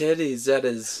was a kid, he's at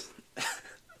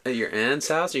your aunt's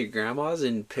house or your grandma's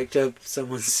and picked up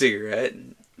someone's cigarette.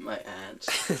 My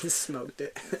aunt's. Smoked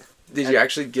it. Did you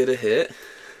actually get a hit?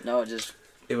 No,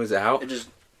 It was out?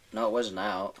 no, it wasn't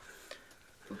out.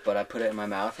 But I put it in my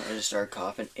mouth and I just started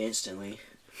coughing instantly.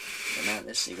 And now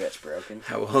this cigarette's broken.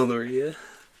 How old were you?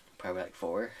 Probably like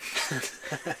 4.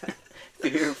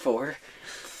 3 or 4.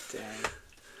 Dang.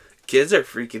 Kids are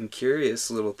freaking curious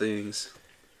little things.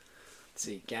 Let's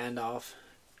see, Gandalf.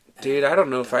 Dude, I don't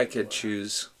know if I could Dumbledore.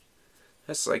 choose.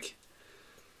 That's like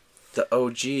the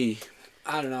OG.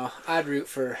 I don't know. I'd root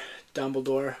for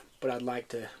Dumbledore, but I'd like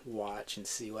to watch and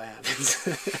see what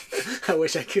happens. I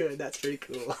wish I could. That's pretty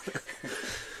cool.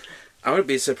 I would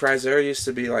be surprised. There used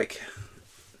to be like,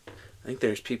 I think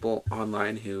there's people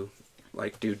online who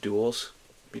like do duels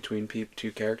between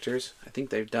two characters. I think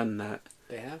they've done that.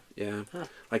 They have? Yeah. Huh.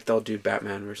 Like they'll do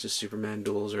Batman versus Superman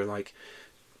duels or like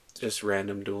just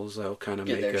random duels. They'll kind of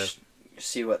make a...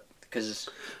 See what... Because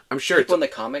I'm sure people in the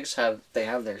comics have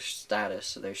their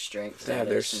status, their strength They have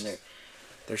their status, and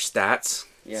their stats.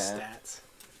 yeah. Stats.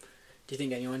 Do you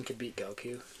think anyone could beat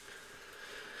Goku?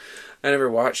 I never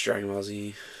watched Dragon Ball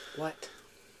Z. What?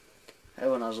 I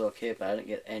had when I was a little kid, but I didn't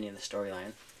get any of the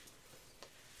storyline.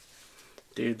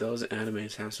 Dude, those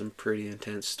animes have some pretty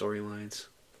intense storylines.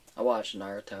 I watched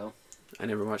Naruto. I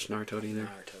never watched Naruto either.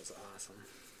 Naruto's awesome.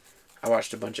 I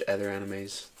watched a bunch of other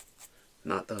animes.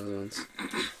 Not those ones.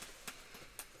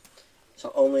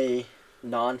 So only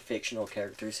non-fictional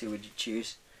characters. Who would you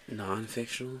choose?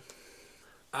 Non-fictional?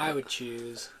 I would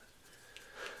choose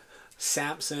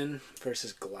Samson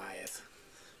versus Goliath.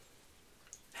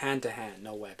 Hand to hand,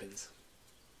 no weapons.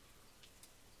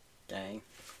 Dang.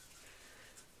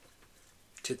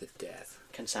 To the death.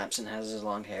 Ken Sampson has his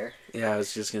long hair. Yeah, I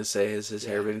was just gonna say, has his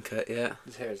hair been cut yet?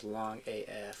 His hair is long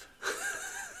AF.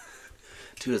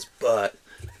 To his butt.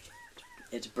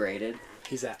 It's braided.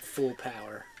 He's at full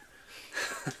power.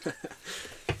 I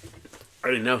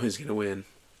already know who's gonna win.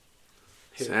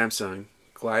 Who? Samsung.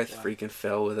 Goliath Wow. freaking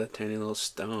fell with a tiny little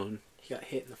stone. He got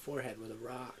hit in the forehead with a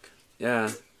rock.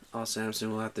 Yeah, all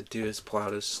Samson will have to do is pull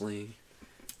out his sling.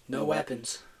 No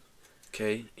weapons.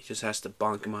 Okay, he just has to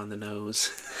bonk him on the nose.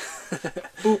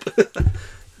 Boop.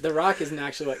 The rock isn't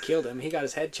actually what killed him. He got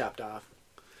his head chopped off.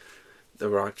 The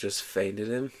rock just fainted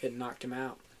him. It knocked him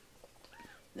out.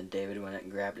 Then David went and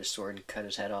grabbed his sword and cut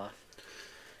his head off.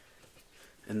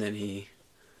 And then he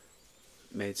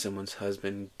made someone's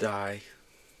husband die.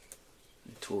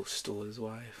 And stole his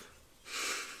wife.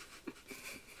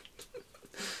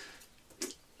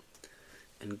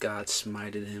 And God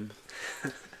smited him.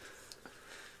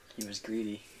 He was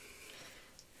greedy.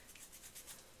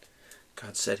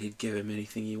 God said he'd give him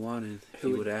anything he wanted. He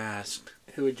would have asked.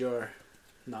 Who would your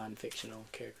non-fictional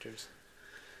characters?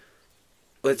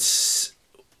 Let's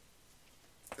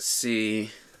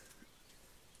see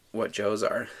what Joe's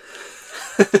are.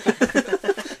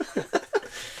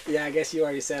 Yeah, I guess you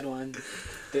already said one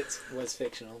that was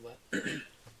fictional, but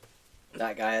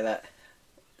That guy that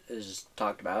is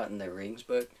talked about in the Rings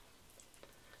book.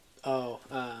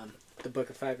 the Book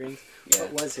of Five Rings. Yeah.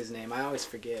 What was his name? I always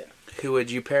forget. Who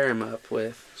would you pair him up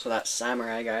with? So that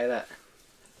samurai guy that,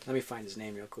 Let me find his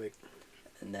name real quick.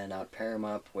 and then I'd pair him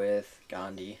up with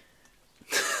Gandhi.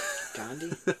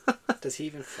 Gandhi? Does he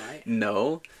even fight?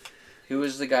 No. Who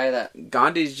was the guy that?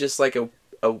 Gandhi's just like a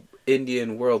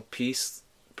Indian world peace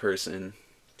person.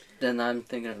 Then I'm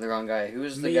thinking of the wrong guy. Who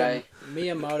was the guy?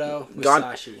 Miyamoto Gan-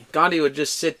 Musashi. Gandhi would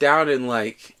just sit down and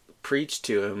like preach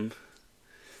to him.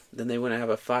 Then they wouldn't have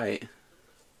a fight.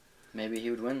 Maybe he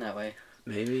would win that way.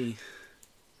 Maybe.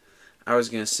 I was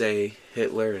gonna say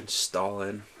Hitler and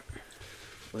Stalin.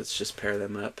 Let's just pair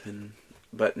them up,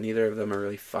 but neither of them are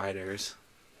really fighters.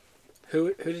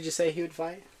 Who did you say he would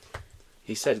fight?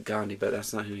 He said Gandhi, but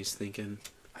that's not who he's thinking.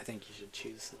 I think you should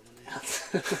choose someone else.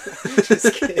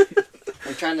 Just kidding.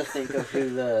 I'm trying to think of who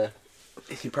the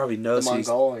He probably knows who he's...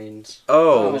 Mongolians.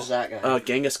 Oh, Who was that guy?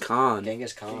 Genghis Khan.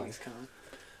 Genghis Khan. Genghis Khan.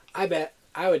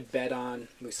 I would bet on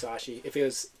Musashi if it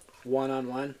was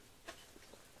 1-on-1,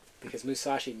 because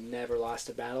Musashi never lost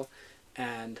a battle,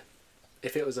 and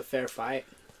if it was a fair fight,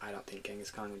 I don't think Genghis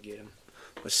Khan would get him.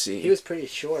 Let's see. He was pretty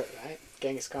short, right?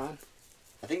 Genghis Khan?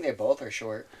 I think they both are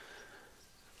short.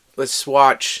 Let's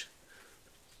watch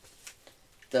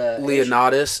The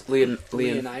Leonidas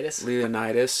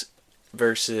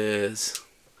versus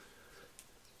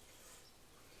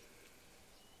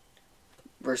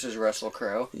versus Russell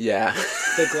Crowe. yeah.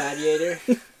 The Gladiator?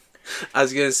 I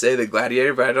was gonna say the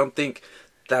Gladiator, but I don't think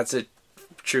that's a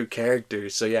true character.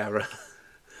 So yeah,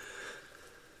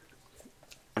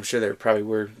 I'm sure there probably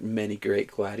were many great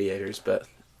gladiators, but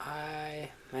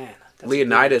that's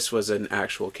Leonidas was an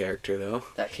actual character though.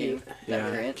 That king.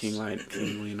 That prince.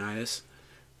 King Leonidas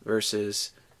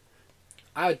versus.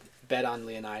 I would bet on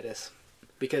Leonidas,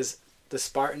 because the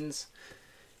Spartans,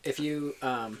 if you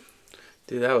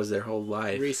Dude, that was their whole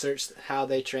life. researched how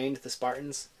they trained the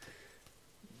Spartans,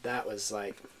 that was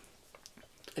like,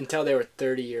 until they were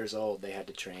 30 years old, they had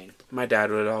to train. My dad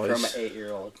would always. From an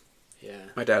 8-year-old. Yeah.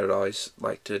 My dad would always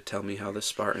like to tell me how the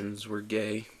Spartans were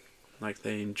gay, like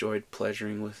they enjoyed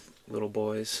pleasuring with little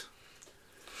boys,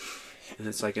 and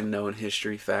it's like a known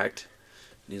history fact.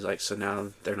 And he's like, so now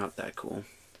they're not that cool,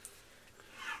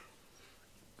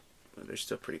 but they're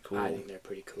still pretty cool. I think they're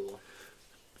pretty cool.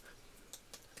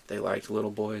 They liked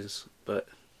little boys, but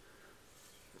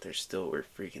they still were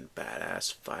freaking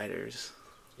badass fighters.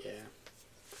 Yeah.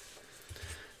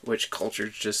 Which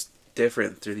culture's just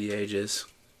different through the ages.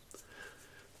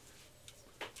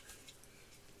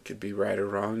 Could be right or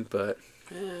wrong, but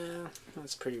Yeah,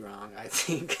 that's pretty wrong, I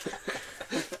think.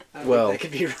 I Well, think that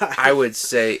could be right. I would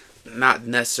say not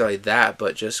necessarily that,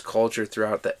 but just culture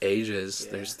throughout the ages.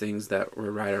 Yeah. There's things that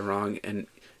were right or wrong, and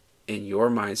in your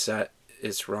mindset,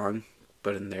 it's wrong,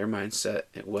 but in their mindset,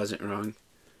 it wasn't wrong.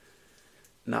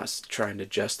 Not trying to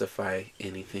justify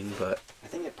anything, but I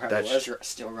think it probably was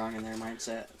still wrong in their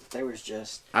mindset. They was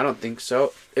just... I don't think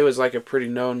so. It was like a pretty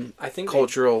known I think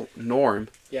cultural norm.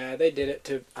 Yeah, they did it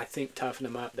to, I think, toughen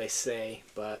them up, they say,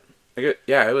 but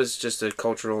Yeah, it was just a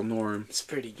cultural norm. it's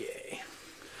pretty gay.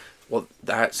 Well,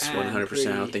 that's And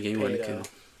 100%. I don't think anyone pedo. can. I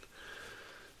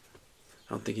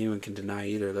don't think anyone can deny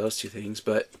either of those two things.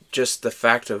 But just the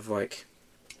fact of like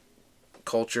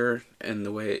culture and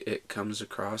the way it comes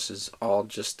across is all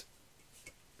just.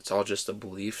 It's all just a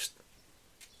belief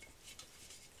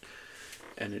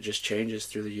and it just changes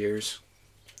through the years.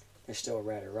 There's still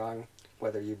right or wrong,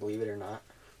 whether you believe it or not.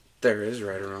 There is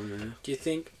right or wrong there. Do you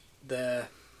think the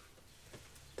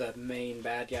main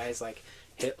bad guys like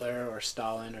Hitler or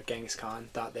Stalin or Genghis Khan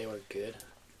thought they were good?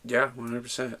 Yeah,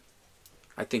 100%.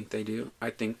 I think they do. I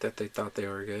think that they thought they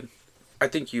were good. I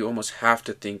think you almost have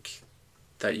to think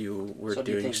that you were So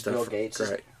do doing you think stuff Bill Gates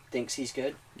right. thinks he's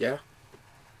good? Yeah.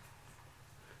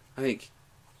 I think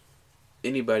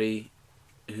anybody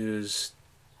who's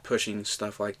pushing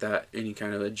stuff like that, any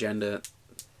kind of agenda,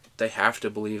 they have to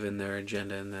believe in their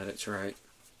agenda and that it's right.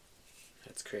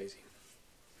 That's crazy.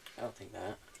 I don't think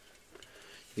that.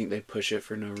 You think they push it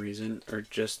for no reason, or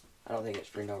just... I don't think it's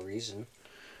for no reason.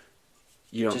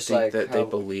 You don't Just think like that they how-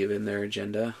 believe in their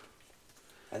agenda?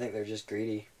 I think they're just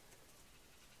greedy.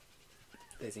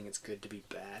 They think it's good to be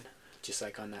bad, just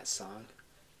like on that song.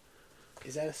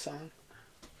 Is that a song?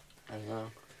 I don't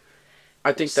know.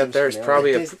 I think It that seems there's familiar.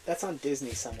 probably a... That's on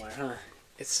Disney somewhere, huh?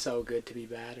 It's so good to be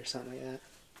bad or something like that.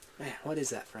 Man, what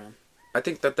is that from? I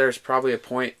think that there's probably a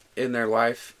point in their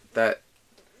life that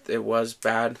it was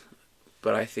bad,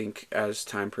 but I think as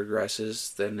time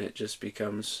progresses, then it just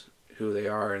becomes who they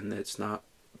are and it's not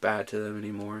bad to them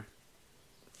anymore.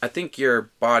 I think your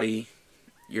body,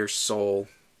 your soul,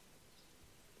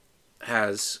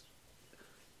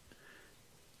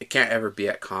 it can't ever be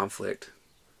at conflict,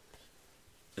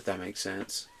 if that makes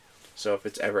sense. So if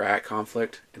it's ever at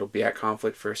conflict, it'll be at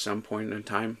conflict for some point in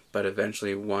time, but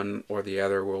eventually one or the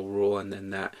other will rule, and then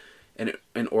that, and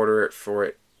in order for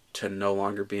it to no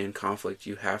longer be in conflict,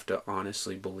 you have to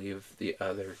honestly believe the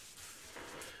other.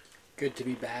 Good to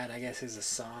be bad, I guess, is a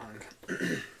song.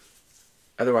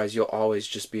 Otherwise, you'll always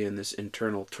just be in this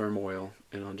internal turmoil,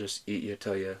 and it'll just eat you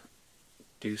till you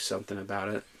do something about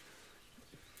it.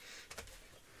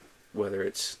 Whether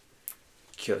it's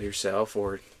kill yourself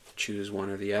or choose one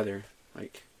or the other.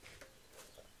 Like,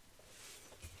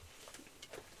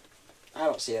 I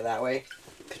don't see it that way.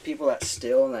 Because people that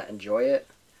steal and that enjoy it,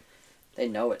 they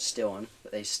know it's stealing,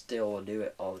 but they still will do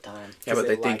it all the time. yeah, but they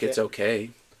they think like it's it? okay.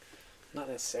 Not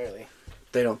necessarily.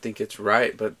 They don't think it's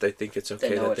right, but they think it's okay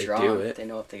They know that it's they wrong. do it. They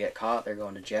know if they get caught, they're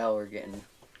going to jail or getting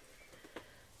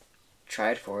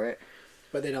tried for it.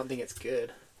 But they don't think it's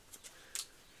good.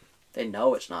 They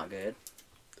know it's not good.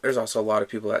 There's also a lot of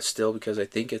people that steal because they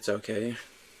think it's okay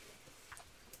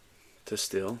to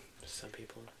steal. Some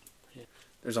people.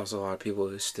 There's also a lot of people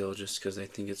who steal just because they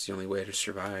think it's the only way to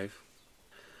survive.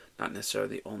 Not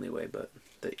necessarily the only way, but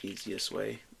the easiest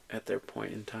way at their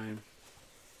point in time.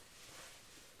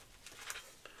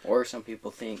 Or some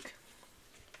people think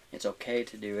it's okay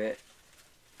to do it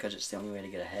because it's the only way to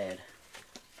get ahead.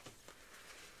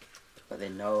 But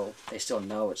they still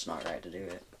know it's not right to do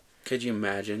it. Could you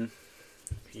imagine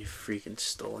if you freaking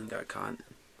stole and got caught?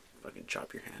 Fucking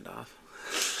chop your hand off.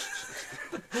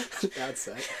 That'd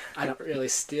suck. I don't really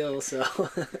steal, so.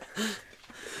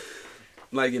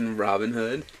 Like in Robin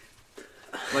Hood.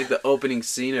 Like the opening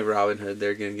scene of Robin Hood,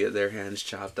 they're gonna get their hands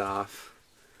chopped off.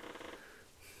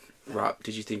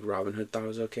 Did you think Robin Hood thought it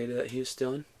was okay that he was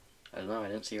stealing? I don't know. I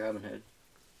didn't see Robin Hood.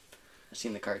 I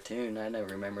seen the cartoon. I never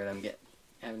remember them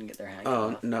having to get their hand cut Oh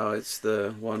off. no, it's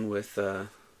the one with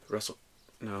Russell.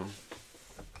 No.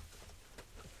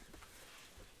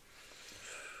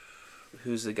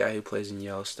 Who's the guy who plays in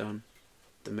Yellowstone?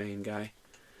 The main guy.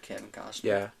 Kevin Costner.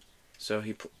 Yeah. So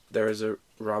there was a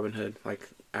Robin Hood, like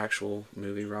actual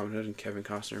movie Robin Hood, and Kevin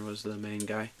Costner was the main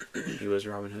guy. He was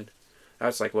Robin Hood.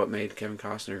 That's like what made Kevin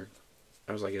Costner.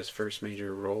 That was like his first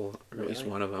major role, or at least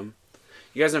Really? one of them.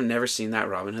 You guys have never seen that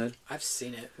Robin Hood? I've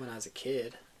seen it when I was a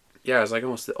kid. Yeah, it was like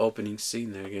almost the opening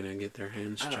scene. They're gonna get their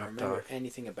hands I don't chopped remember off.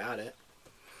 anything about it.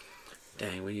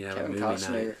 Dang, we need to have Kevin a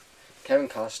movie night. Kevin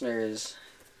Costner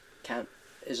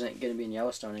isn't going to be in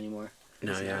Yellowstone anymore.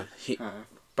 No, He's yeah, not. he Uh-uh.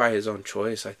 by his own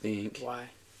choice, I think. Why?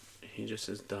 He just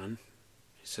is done.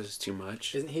 He says it's too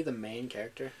much. Isn't he the main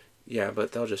character? Yeah,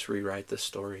 but they'll just rewrite the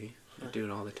story. They Huh. do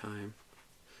it all the time.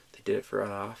 They did it for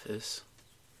The Office.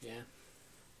 Yeah.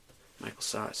 Michael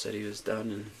saw it, said he was done,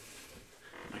 and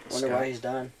Michael Wonder Scott. why he's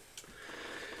done.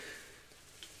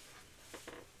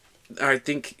 I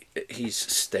think he's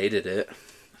stated it.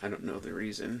 I don't know the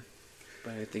reason,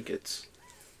 but I think it's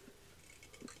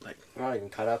like, I'm not even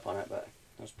caught up on it, but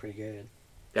it was pretty good.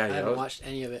 yeah, I haven't watched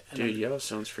any of it. And dude,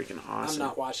 Yellowstone's freaking I'm awesome.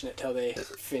 not watching it till they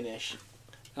finish.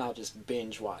 I'll just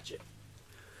binge watch it.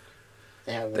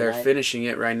 They have They're finishing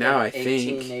it right now, I think.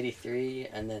 1883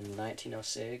 and then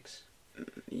 1906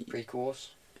 prequels.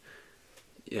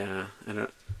 Yeah,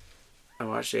 I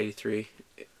watched 83.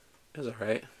 It was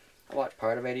alright. I watched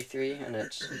part of 83 and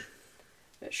it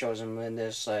shows them in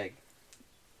this like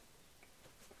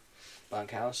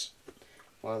bunkhouse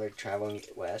while they're traveling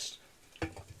west.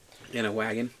 In a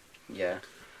wagon. Yeah.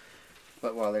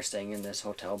 But while they're staying in this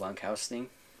hotel bunkhouse thing.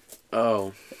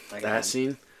 Oh, Like that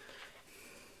scene?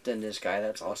 Then this guy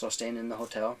that's also staying in the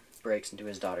hotel breaks into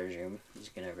his daughter's room. He's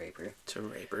gonna rape her. To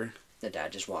rape her. The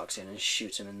dad just walks in and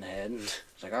shoots him in the head. And it's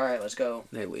like, all right, let's go.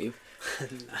 They leave.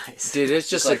 Nice. Dude, it's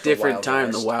just like a the different Wild time,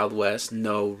 West. the Wild West.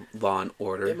 No law and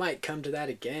order. It might come to that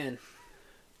again.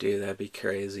 Dude, that'd be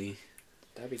crazy.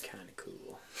 That'd be kind of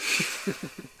cool.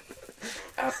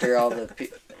 After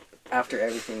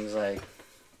everything's like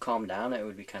calmed down, it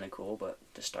would be kind of cool. But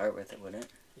to start with, it wouldn't.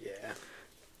 Yeah.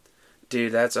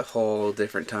 Dude, that's a whole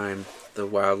different time. The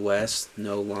Wild West,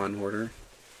 no law and order.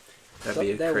 That'd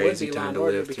be a There crazy would be law time and to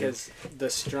order live because the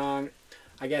strong,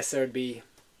 I guess it'd be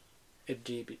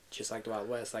just like the Wild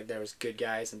West. Like there was good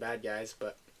guys and bad guys,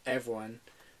 but everyone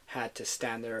had to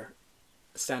stand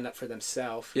up for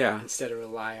themselves. Yeah. Instead of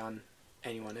rely on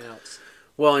anyone else.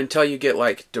 Well, until you get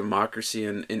like democracy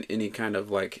in any kind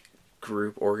of like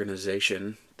group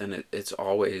organization, then it's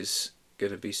always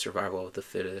gonna be survival of the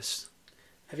fittest.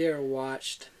 Have you ever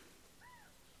watched?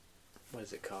 What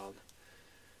is it called?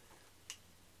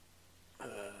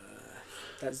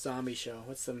 That zombie show.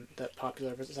 What's that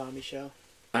popular zombie show?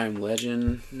 I Am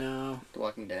Legend. No. The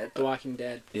Walking Dead. The Walking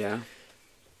Dead. Yeah.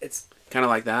 It's kind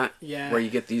of like that. Yeah. Where you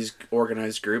get these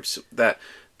organized groups that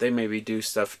they maybe do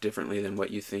stuff differently than what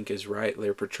you think is right.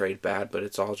 They're portrayed bad, but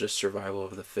it's all just survival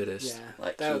of the fittest. Yeah.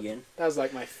 Like that, Keegan. That was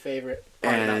like my favorite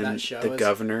part about that show. The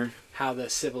governor. How the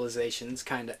civilizations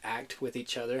kind of act with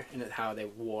each other and how they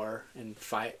war and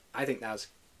fight. I think that was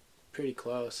pretty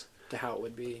close to how it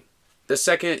would be. The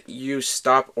second you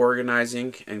stop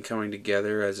organizing and coming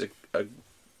together as a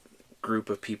group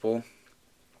of people,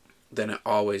 then it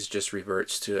always just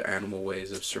reverts to animal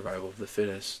ways of survival of the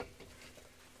fittest.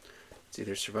 It's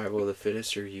either survival of the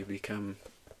fittest or you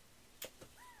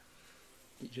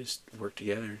just work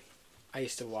together. I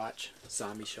used to watch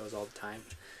zombie shows all the time,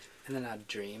 and then I'd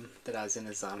dream that I was in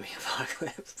a zombie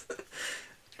apocalypse.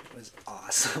 It was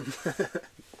awesome.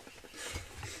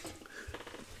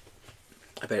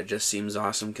 I bet it just seems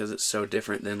awesome because it's so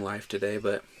different than life today,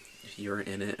 but if you were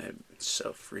in it, it's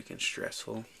so freaking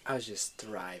stressful. I was just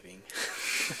thriving.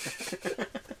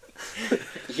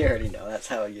 You already know that's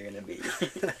how you're gonna be.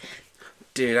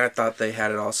 Dude, I thought they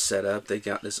had it all set up. They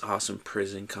got this awesome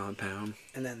prison compound.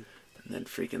 And then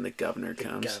freaking the governor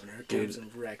comes. The governor comes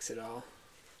and wrecks it all.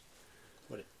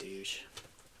 What a douche.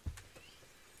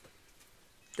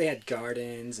 They had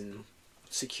gardens and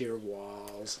secure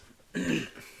walls. He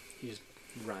just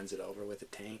runs it over with a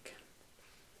tank.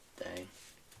 Dang.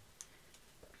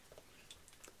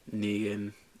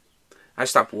 Negan. I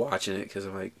stopped watching it because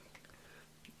I'm like,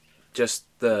 just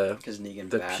the Negan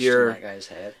the bashed pure in that guy's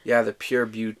head. Yeah, the pure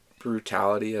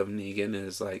brutality of Negan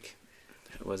is like,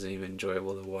 it wasn't even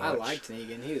enjoyable to watch. I liked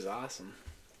Negan. He was awesome.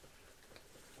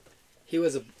 He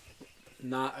was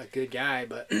not a good guy,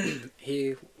 but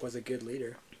he was a good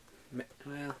leader.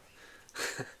 Well,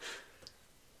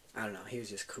 I don't know. He was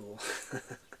just cool.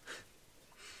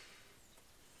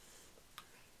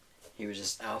 He was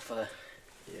just alpha.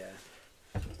 Yeah.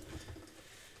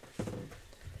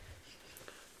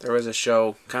 There was a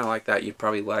show kind of like that you'd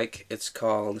probably like. It's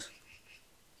called...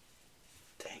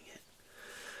 Dang it.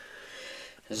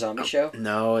 A zombie show?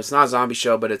 No, it's not a zombie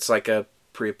show, but it's like a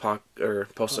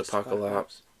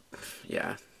post-apocalypse.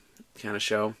 Yeah, kind of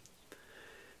show.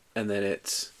 And then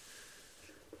it's...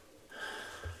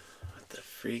 What the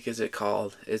freak is it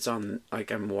called? It's on...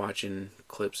 Like, I'm watching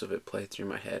clips of it play through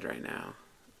my head right now.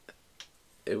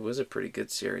 It was a pretty good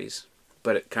series.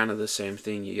 But it kind of the same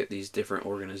thing. You get these different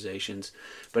organizations.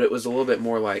 But it was a little bit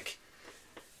more like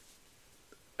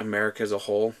America as a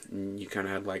whole. And you kind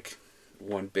of had like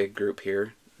one big group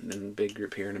here, and then a big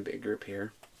group here, and a big group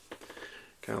here.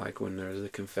 Kind of like when there was the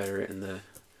Confederate and the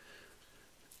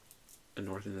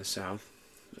North and the South.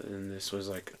 And this was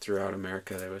like throughout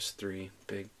America there was three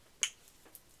big,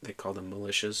 they called them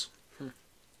militias.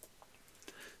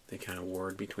 They kind of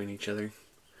warred between each other.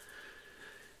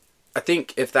 I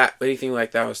think if anything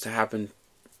like that was to happen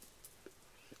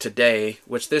today,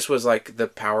 which this was like the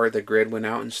grid went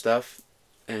out and stuff,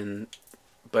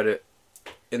 but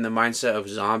in the mindset of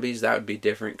zombies, that would be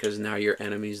different because now your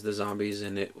enemy's the zombies,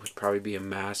 and it would probably be a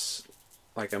mass.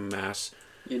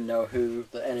 You know who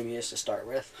the enemy is to start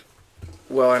with.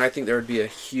 Well, and I think there would be a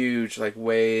huge, like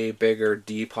way bigger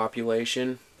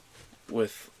depopulation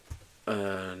with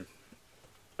a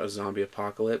zombie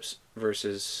apocalypse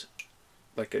versus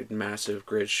like a massive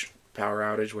power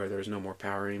outage where there was no more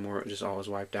power anymore. It just all was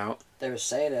wiped out. They were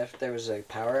saying if there was a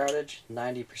power outage,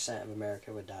 90% of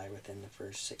America would die within the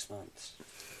first 6 months.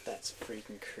 That's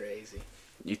freaking crazy.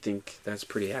 You think that's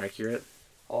pretty accurate?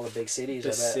 All the big cities,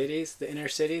 The inner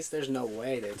cities, there's no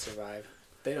way they'd survive.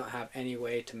 They don't have any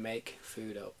way to make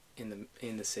food in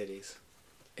the cities.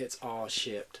 It's all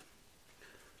shipped.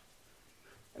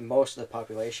 And most of the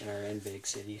population are in big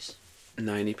cities.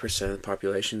 90% of the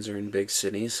populations are in big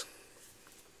cities.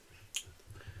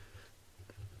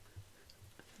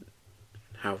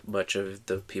 How much of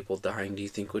the people dying do you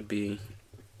think would be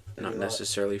not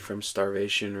necessarily from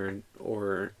starvation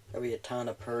or There'll be a ton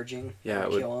of purging. Yeah, it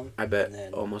kill would. them, I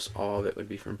bet almost all of it would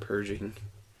be from purging.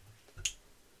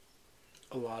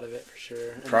 A lot of it for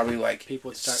sure. And Probably like people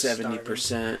would start 70%.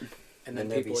 starving, and then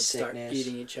people would start sickness.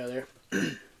 eating each other.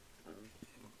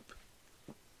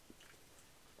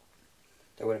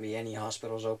 There wouldn't be any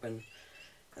hospitals open,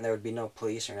 and there would be no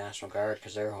police or National Guard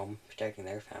because they're home protecting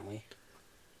their family.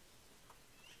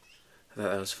 I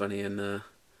thought that was funny in The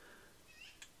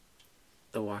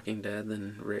Walking Dead.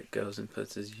 Then Rick goes and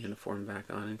puts his uniform back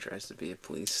on and tries to be a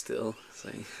police still. It's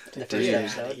like, The first Get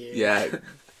outta episode. here. yeah,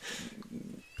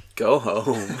 go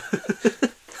home.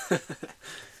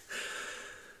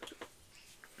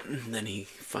 And then he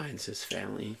finds his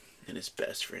family, and his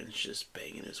best friend's just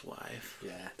banging his wife.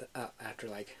 Yeah, after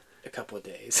like a couple of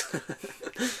days.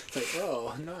 It's like,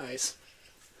 oh, nice.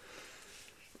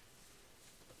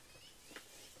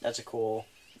 That's a cool.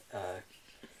 That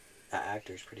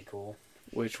actor's pretty cool.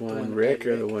 Which one one, that Rick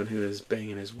played or the Rick? one who is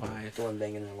banging his wife? The one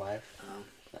banging his wife.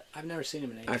 I've never seen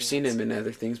him in anything I've seen else. him in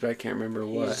other things, but I can't remember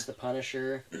what. He's the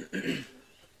Punisher, I've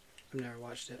never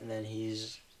watched it. and then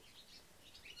he's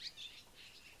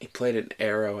He played an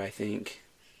Arrow, I think.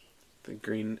 The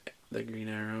Green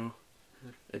Arrow,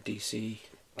 a DC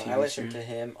Well, TV I listened series.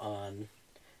 to him on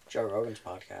Joe Rogan's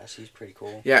podcast. He's pretty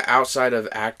cool. Yeah, outside of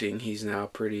acting, he's now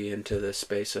pretty into the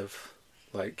space of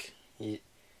like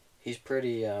He's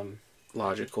pretty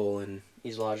logical, and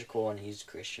he's logical and he's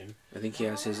Christian. I think he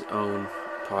has his own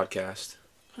podcast.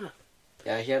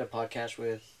 Yeah, he had a podcast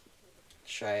with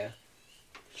Shia.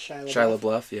 Shia Shia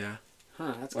LaBeouf, yeah.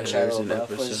 Huh, that's When Yeah, good. there's Shia an LaBeouf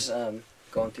episode. was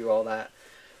going through all that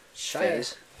Shia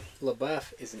phase.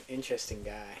 LaBeouf is an interesting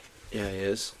guy. Yeah, he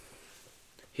is.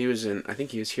 He was in. I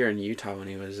think he was here in Utah when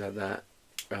he was at that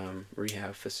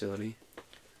rehab facility.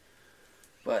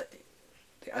 But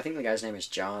I think the guy's name is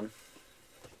John.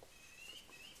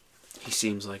 He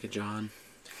seems like a John.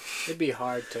 It'd be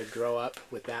hard to grow up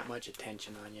with that much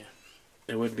attention on you.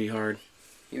 It would be hard.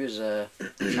 He was a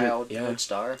childhood Yeah.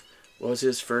 star. What was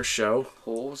his first show?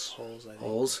 Holes. Holes, I think.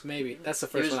 Holes? Maybe. That's the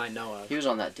He first was- one I know of. He was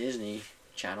on that Disney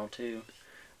channel too,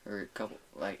 or a couple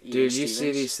like. Even Dude, you see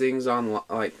Stevens. these things on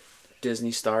like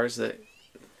Disney stars that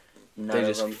None they of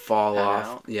just them fall pan off.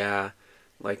 out. Yeah,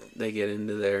 like they get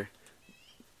into their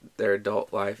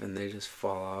adult life and they just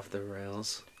fall off the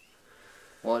rails.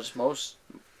 Well, it's most.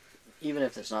 Even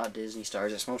if it's not Disney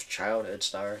stars, it's most childhood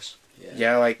stars.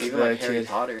 Yeah, like Even the like Harry kid.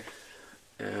 Potter.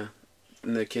 Yeah,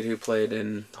 and the kid who played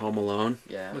in Home Alone.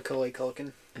 Yeah. Macaulay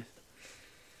Culkin.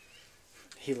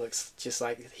 He looks just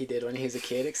like he did when he was a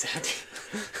kid, except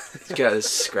He's got this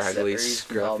scraggly, Except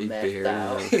for he's all scruffy methed beard.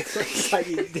 out. he looks like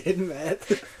he did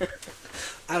meth.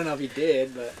 I don't know if he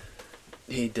did, but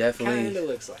He kind definitely. of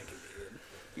looks like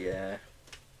he did. Yeah.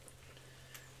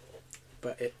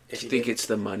 But Do if you he think didn't- it's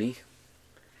the money?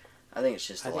 I think it's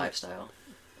just I the think- lifestyle.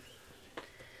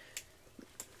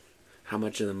 How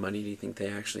much of the money do you think they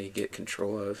actually get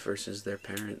control of versus their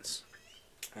parents?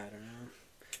 I don't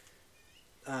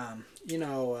know. You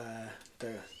know,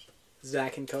 the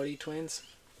Zach and Cody twins?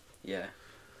 Yeah.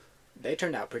 They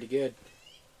turned out pretty good.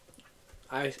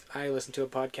 I listened to a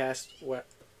podcast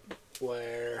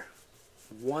where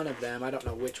one of them, I don't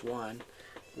know which one,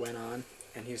 went on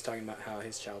and he was talking about how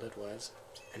his childhood was,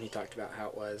 and he talked about how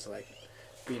it was like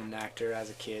being an actor as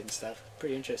a kid and stuff.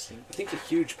 Pretty interesting. I think a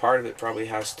huge part of it probably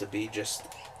has to be just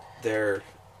their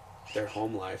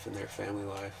home life and their family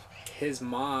life. His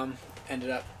mom ended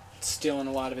up stealing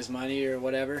a lot of his money or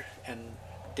whatever and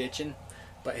ditching,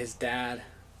 but his dad,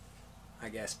 I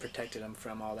guess, protected him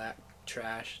from all that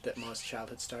trash that most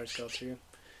childhood stars go through.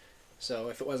 So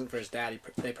if it wasn't for his dad,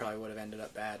 they probably would have ended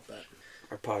up bad. But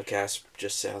Our podcast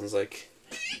just sounds like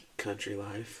country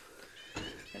life.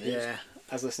 It is. yeah,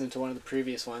 I was listening to one of the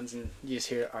previous ones, and you just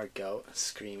hear our goat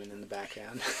screaming in the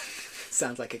background.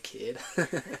 Sounds like a kid.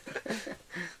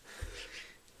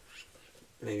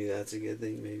 Maybe that's a good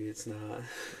thing, maybe it's not.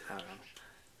 I don't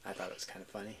know. I thought it was kind of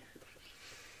funny.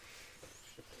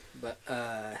 But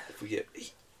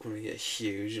When we get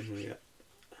huge and we got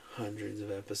hundreds of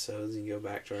episodes and you go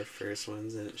back to our first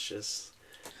ones and it's just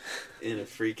in a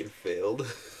freaking field.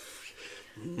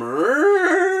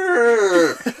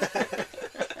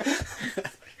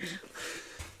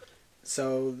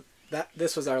 So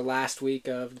this was our last week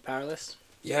of the Power List.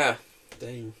 Yeah.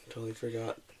 Dang, totally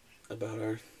forgot about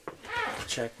our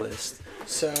checklist.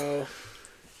 So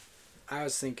I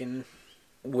was thinking,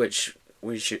 which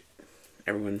we should.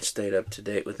 Everyone stayed up to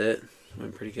date with it.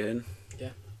 Went pretty good.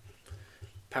 Yeah.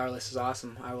 Power List is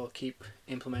awesome. I will keep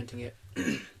implementing it.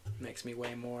 Makes me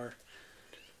way more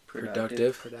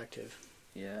Productive.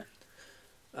 Yeah.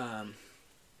 I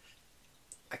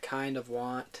kind of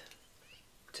want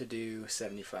to do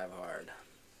 75 hard,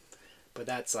 but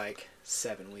that's like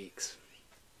 7 weeks.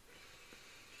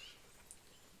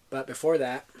 But before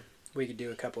that, we could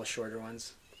do a couple of shorter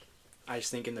ones. I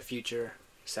just think in the future,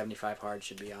 75 hard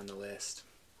should be on the list.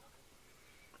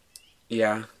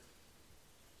 Yeah.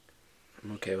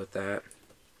 I'm okay with that.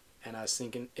 And I was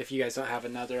thinking, if you guys don't have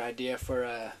another idea for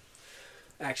a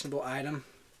actionable item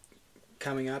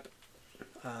coming up,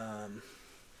 I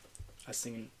was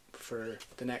thinking for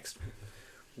the next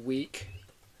week,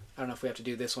 I don't know if we have to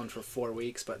do this one for 4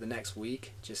 weeks, but the next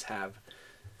week, just have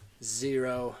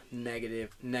zero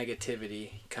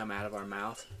negativity come out of our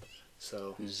mouth.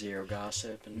 So zero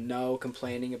gossip and no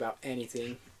complaining about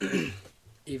anything.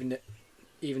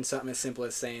 even something as simple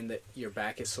as saying that your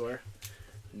back is sore.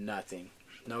 Nothing.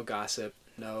 No gossip.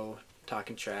 No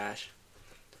talking trash.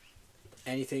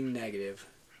 Anything negative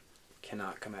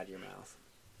cannot come out of your mouth.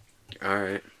 All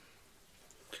right.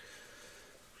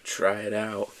 Try it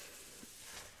out.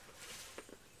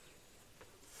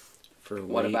 For a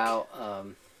what week. about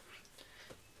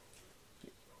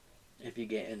if you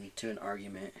get into an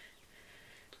argument?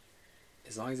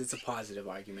 As long as it's a positive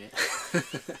argument.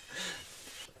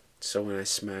 So when I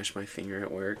smash my finger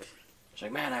at work. It's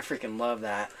like, man, I freaking love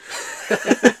that.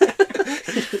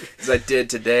 As I did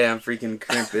today, I'm freaking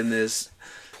crimping this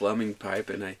plumbing pipe,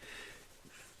 and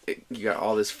you got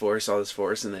all this force,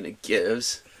 and then it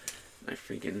gives. I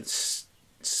freaking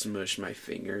smushed my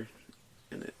finger,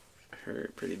 and it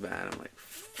hurt pretty bad. I'm like,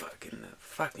 that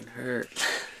fucking hurt.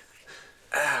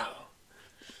 Ow.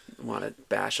 I want to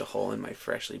bash a hole in my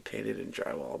freshly painted and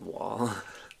drywalled wall.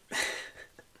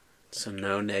 So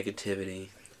no negativity.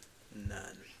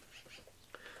 None.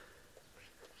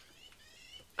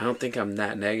 I don't think I'm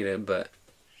that negative, but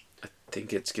I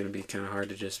think it's going to be kind of hard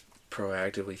to just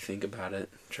proactively think about it.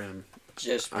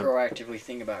 Proactively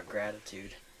think about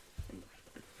gratitude.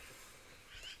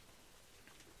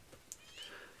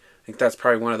 I think that's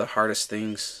probably one of the hardest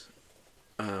things.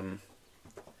 Not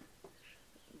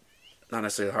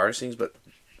necessarily the hardest things, but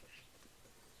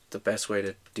the best way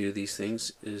to do these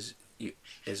things is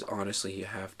honestly you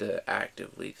have to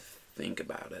actively think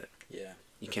about it. Yeah.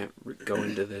 You can't go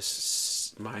into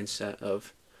this mindset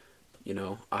of,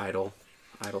 idle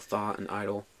thought and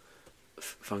idle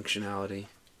functionality.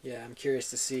 Yeah, I'm curious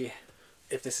to see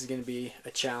if this is going to be a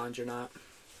challenge or not.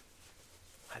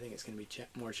 I think it's going to be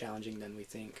more challenging than we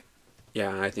think.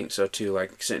 Yeah, I think so too.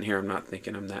 Like sitting here, I'm not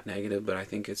thinking I'm that negative, but I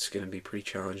think it's going to be pretty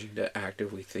challenging to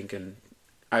actively think. And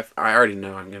I already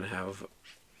know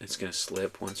it's going to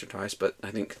slip once or twice, but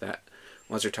I think that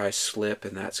once or twice slip,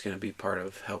 and that's going to be part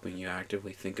of helping you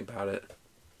actively think about it.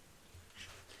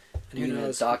 And who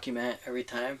knows? Document every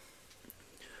time.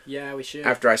 Yeah, we should.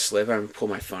 After I slip, I'm going to pull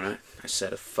my phone out. I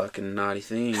said a fucking naughty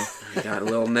thing. I got a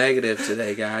little negative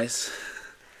today, guys.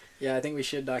 Yeah, I think we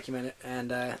should document it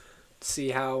and see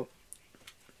how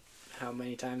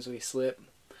many times we slip.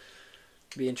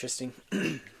 Be interesting.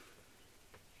 And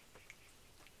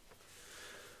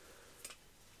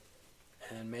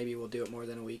maybe we'll do it more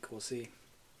than a week. We'll see.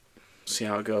 See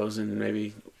how it goes, and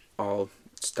maybe I'll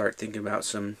start thinking about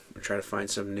try to find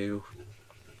some new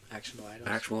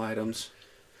actionable items.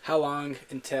 How long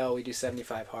until we do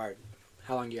 75 hard?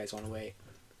 How long do you guys want to wait?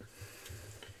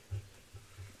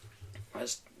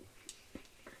 Let's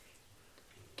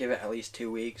give it at least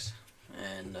 2 weeks,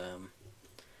 and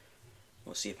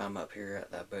we'll see if I'm up here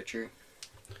at that butcher.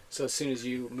 So as soon as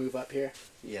you move up here,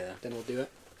 yeah, then we'll do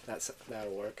it.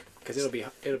 That'll work. Because it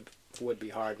would be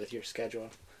hard with your schedule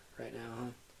right now,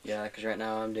 huh? Yeah, because right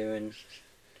now I'm done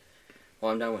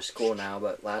with school now,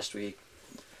 but last week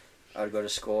I would go to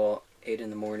school 8 in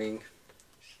the morning,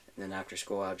 and then after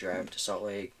school I'd drive to Salt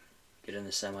Lake, get in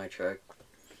the semi-truck,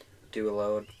 do a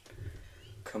load,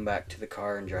 come back to the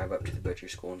car and drive up to the butcher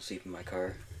school and sleep in my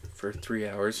car. For 3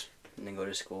 hours. And then go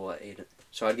to school at 8.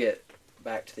 So I'd get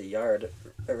back to the yard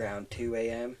around 2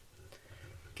 a.m.,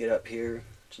 get up here,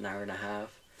 it's an hour and a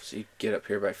half. So you get up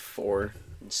here by 4.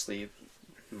 And sleep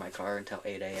in my car until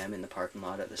 8 a.m. in the parking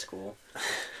lot at the school.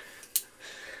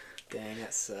 Dang,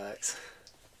 that sucks.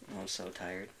 I'm so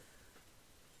tired.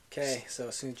 Okay, so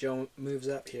as soon as Joe moves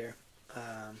up here,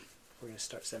 we're going to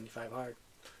start 75 hard.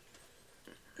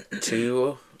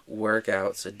 2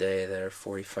 workouts a day that are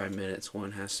 45 minutes.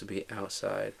 One has to be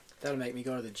outside. That'll make me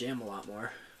go to the gym a lot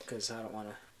more, because I don't want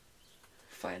to...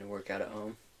 Find a workout at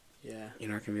home. Yeah.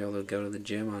 You're not going to be able to go to the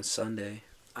gym on Sunday.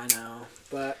 I know,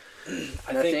 but I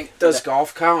And I think... Does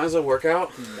golf count as a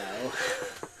workout? No.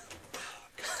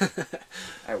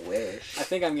 I wish. I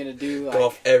think I'm going to do like...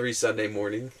 Golf every Sunday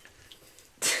morning.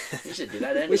 You should do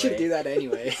that anyway. We should do that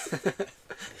anyway.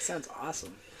 Sounds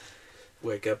awesome.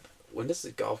 Wake up. When does the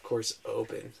golf course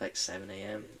open? It's like 7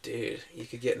 a.m. Dude, you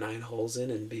could get 9 holes in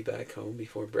and be back home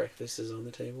before breakfast is on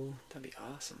the table. That'd be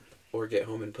awesome. Or get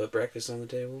home and put breakfast on the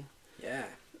table. Yeah.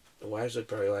 The wives would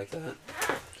probably like that.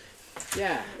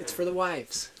 Yeah, it's for the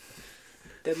wives.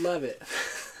 They'd love it.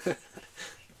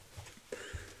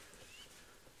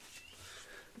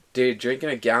 Dude, drinking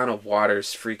a gallon of water is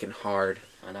freaking hard.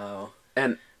 I know.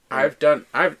 And I've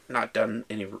not done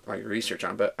any like research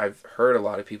on it, but I've heard a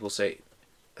lot of people say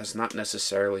that's not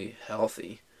necessarily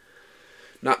healthy.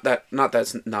 Not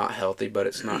that's not healthy, but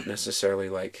it's not necessarily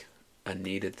like a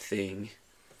needed thing.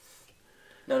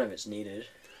 None of it's needed.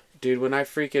 Dude, when I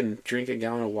freaking drink a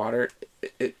gallon of water,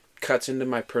 it cuts into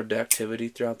my productivity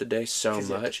throughout the day so 'Cause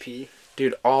you have to much. pee.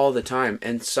 Dude, all the time.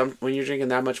 And when you're drinking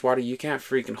that much water, you can't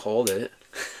freaking hold it.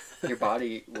 Your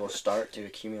body will start to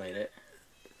accumulate it.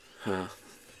 Huh.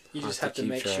 You just have to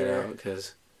make sure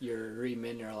because you're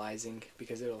remineralizing,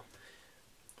 because it'll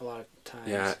a lot of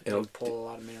times it'll pull a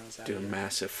lot of minerals out do a of you.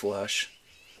 massive flush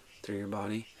through your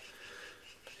body.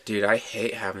 Dude, I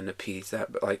hate having to pee.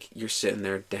 But like you're sitting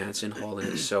there dancing, holding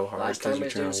it so hard Last because time I you're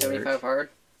was doing trying to 75 work. hard,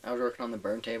 I was working on the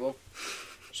burn table.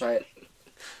 So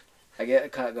I get a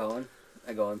cut going.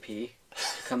 I go and pee.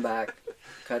 Come back.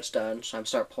 Cut's done. So I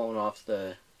start pulling off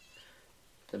the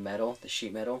metal, the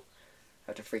sheet metal.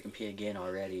 I have to freaking pee again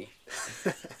already.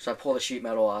 So I pull the sheet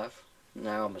metal off.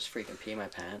 Now I almost freaking pee my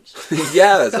pants.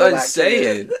 Yeah, that's Go what I'm back to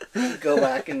saying. Go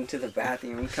back into the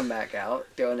bathroom, come back out,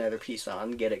 throw another piece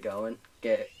on, get it going,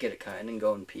 get it cutting, and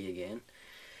go and pee again.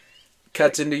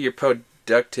 Cuts into your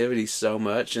productivity so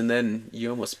much, and then you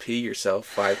almost pee yourself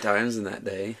 5 times in that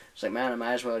day. It's like, man, I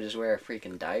might as well just wear a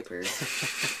freaking diaper.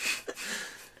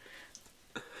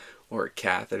 Or a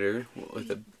catheter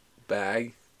with a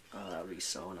bag. Oh, that would be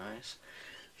so nice.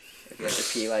 If you have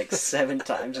to pee like 7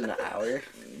 times in an hour.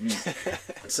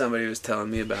 Somebody was telling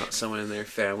me about someone in their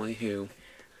family who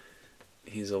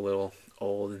he's a little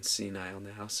old and senile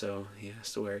now, so he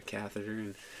has to wear a catheter,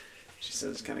 and she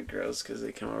says it's kind of gross because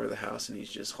they come over to the house and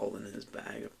he's just holding his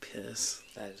bag of piss.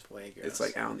 That is way gross. It's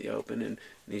like out in the open, and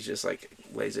he's just like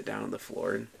lays it down on the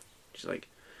floor, and she's like,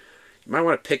 you might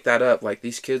want to pick that up. Like,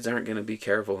 these kids aren't going to be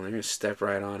careful, and they're going to step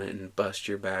right on it and bust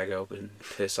your bag open,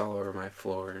 piss all over my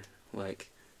floor. Like,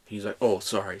 he's like, oh,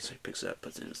 sorry. So he picks it up,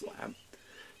 puts it in his lap.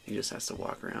 He just has to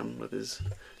walk around with his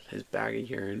bag of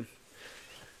urine.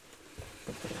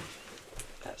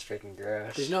 That's freaking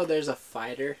gross. Did you know there's a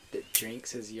fighter that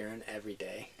drinks his urine every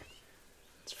day?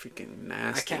 It's freaking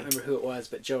nasty. I can't remember who it was,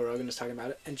 but Joe Rogan was talking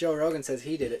about it. And Joe Rogan says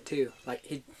he did it too. Like,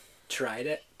 he tried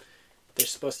it.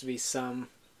 There's supposed to be some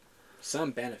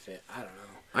benefit. I don't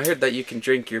know. I heard that you can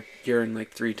drink your urine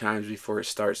like 3 times before it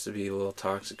starts to be a little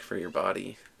toxic for your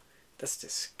body. That's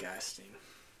disgusting.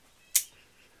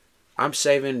 I'm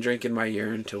saving drinking my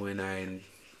urine to when I'm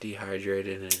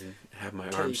dehydrated and have my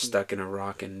arms stuck in a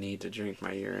rock and need to drink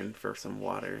my urine for some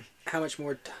water. How much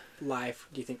more life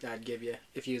do you think that'd give you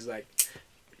if you was like...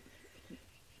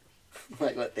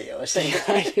 Like what Theo was saying.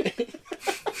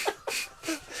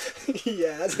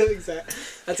 Yeah,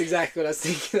 that's exactly what I was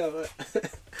thinking of.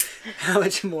 How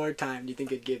much more time do you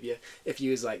think it'd give you if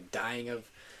you was like dying of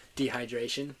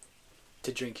dehydration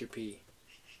to drink your pee?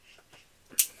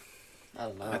 I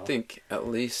don't know. I think at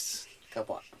least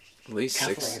Couple.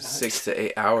 6 to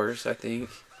 8 hours, I think.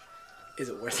 Is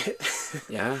it worth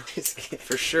it? Yeah, Just kidding.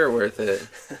 for sure worth it.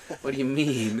 What do you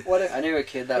mean? What if I knew a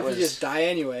kid that if was. you just die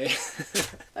anyway?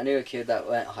 I knew a kid that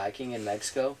went hiking in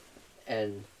Mexico,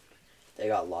 and they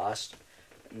got lost,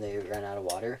 and they ran out of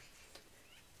water.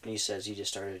 And he says he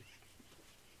just started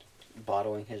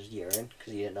bottling his urine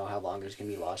because he didn't know how long it was gonna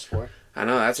be lost for. I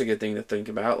know, that's a good thing to think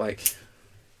about. Like,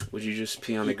 would you just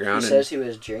pee on the ground? He says he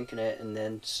was drinking it, and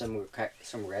then some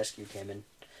rescue came and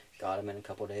got him in a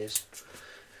couple days.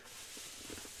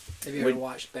 Have you ever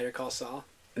watched Better Call Saul?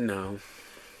 No.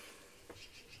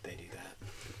 They do that.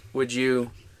 Would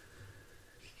you,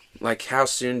 like, how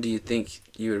soon do you think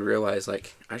you would realize,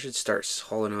 like, I should start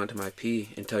holding on to my pee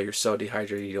until you're so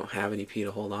dehydrated you don't have any pee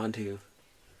to hold on to?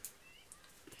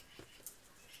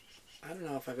 I don't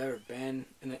know if I've ever been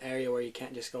in an area where you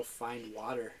can't just go find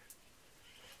water.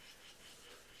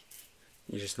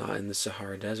 You're just not in the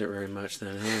Sahara Desert very much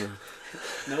then, huh?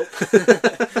 Nope.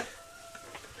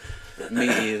 Me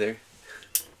either.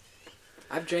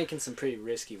 I've drinking some pretty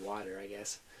risky water, I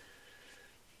guess.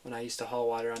 When I used to haul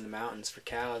water on the mountains for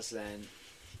cows, then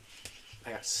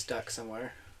I got stuck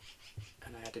somewhere.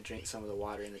 And I had to drink some of the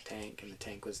water in the tank, and the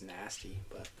tank was nasty,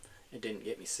 but it didn't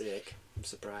get me sick. I'm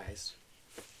surprised.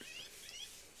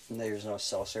 There's no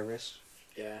cell service.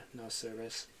 Yeah, no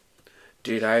service.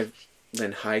 Dude, I've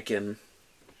been hiking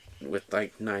with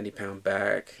like 90-pound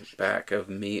back of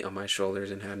meat on my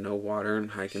shoulders and had no water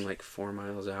and hiking like 4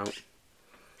 miles out.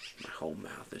 My whole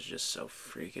mouth is just so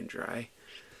freaking dry.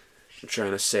 I'm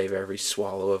trying to save every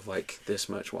swallow of like this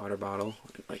much water bottle,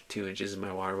 like 2 inches in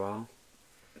my water bottle.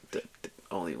 That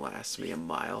only lasts me a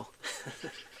mile.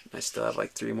 I still have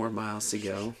like 3 more miles to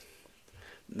go.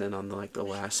 And then on the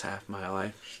last half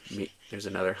mile, there's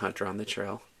another hunter on the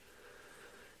trail.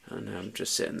 And I'm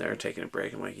just sitting there taking a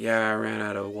break. I'm like, yeah, I ran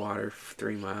out of water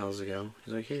 3 miles ago.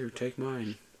 He's like, here, take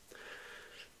mine.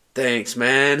 Thanks,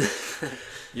 man.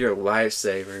 You're a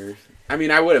lifesaver. I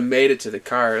mean, I would have made it to the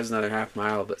car. It was another half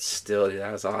mile, but still, dude,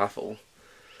 that was awful.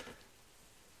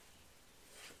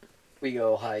 We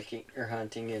go hiking or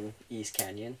hunting in East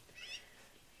Canyon.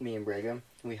 Me and Brigham,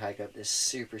 we hike up this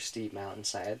super steep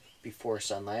mountainside before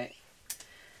sunlight.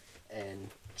 And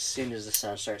as soon as the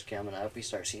sun starts coming up, we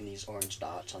start seeing these orange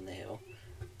dots on the hill.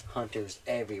 Hunters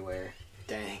everywhere.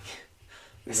 Dang.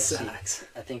 We That don't sucks. see,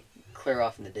 I think clear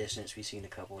off in the distance, we seen a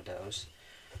couple of does.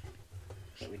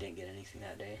 But we didn't get anything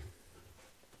that day.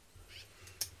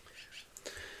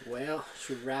 Well,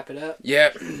 should we wrap it up?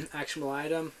 Yep. Actionable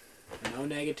item, no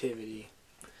negativity.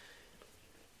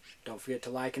 Don't forget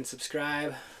to like and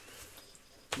subscribe.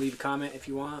 Leave a comment if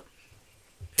you want.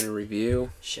 And a review.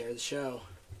 Share the show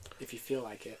if you feel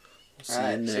like it. See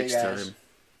Alright, you see you next guys. time.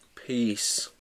 Peace.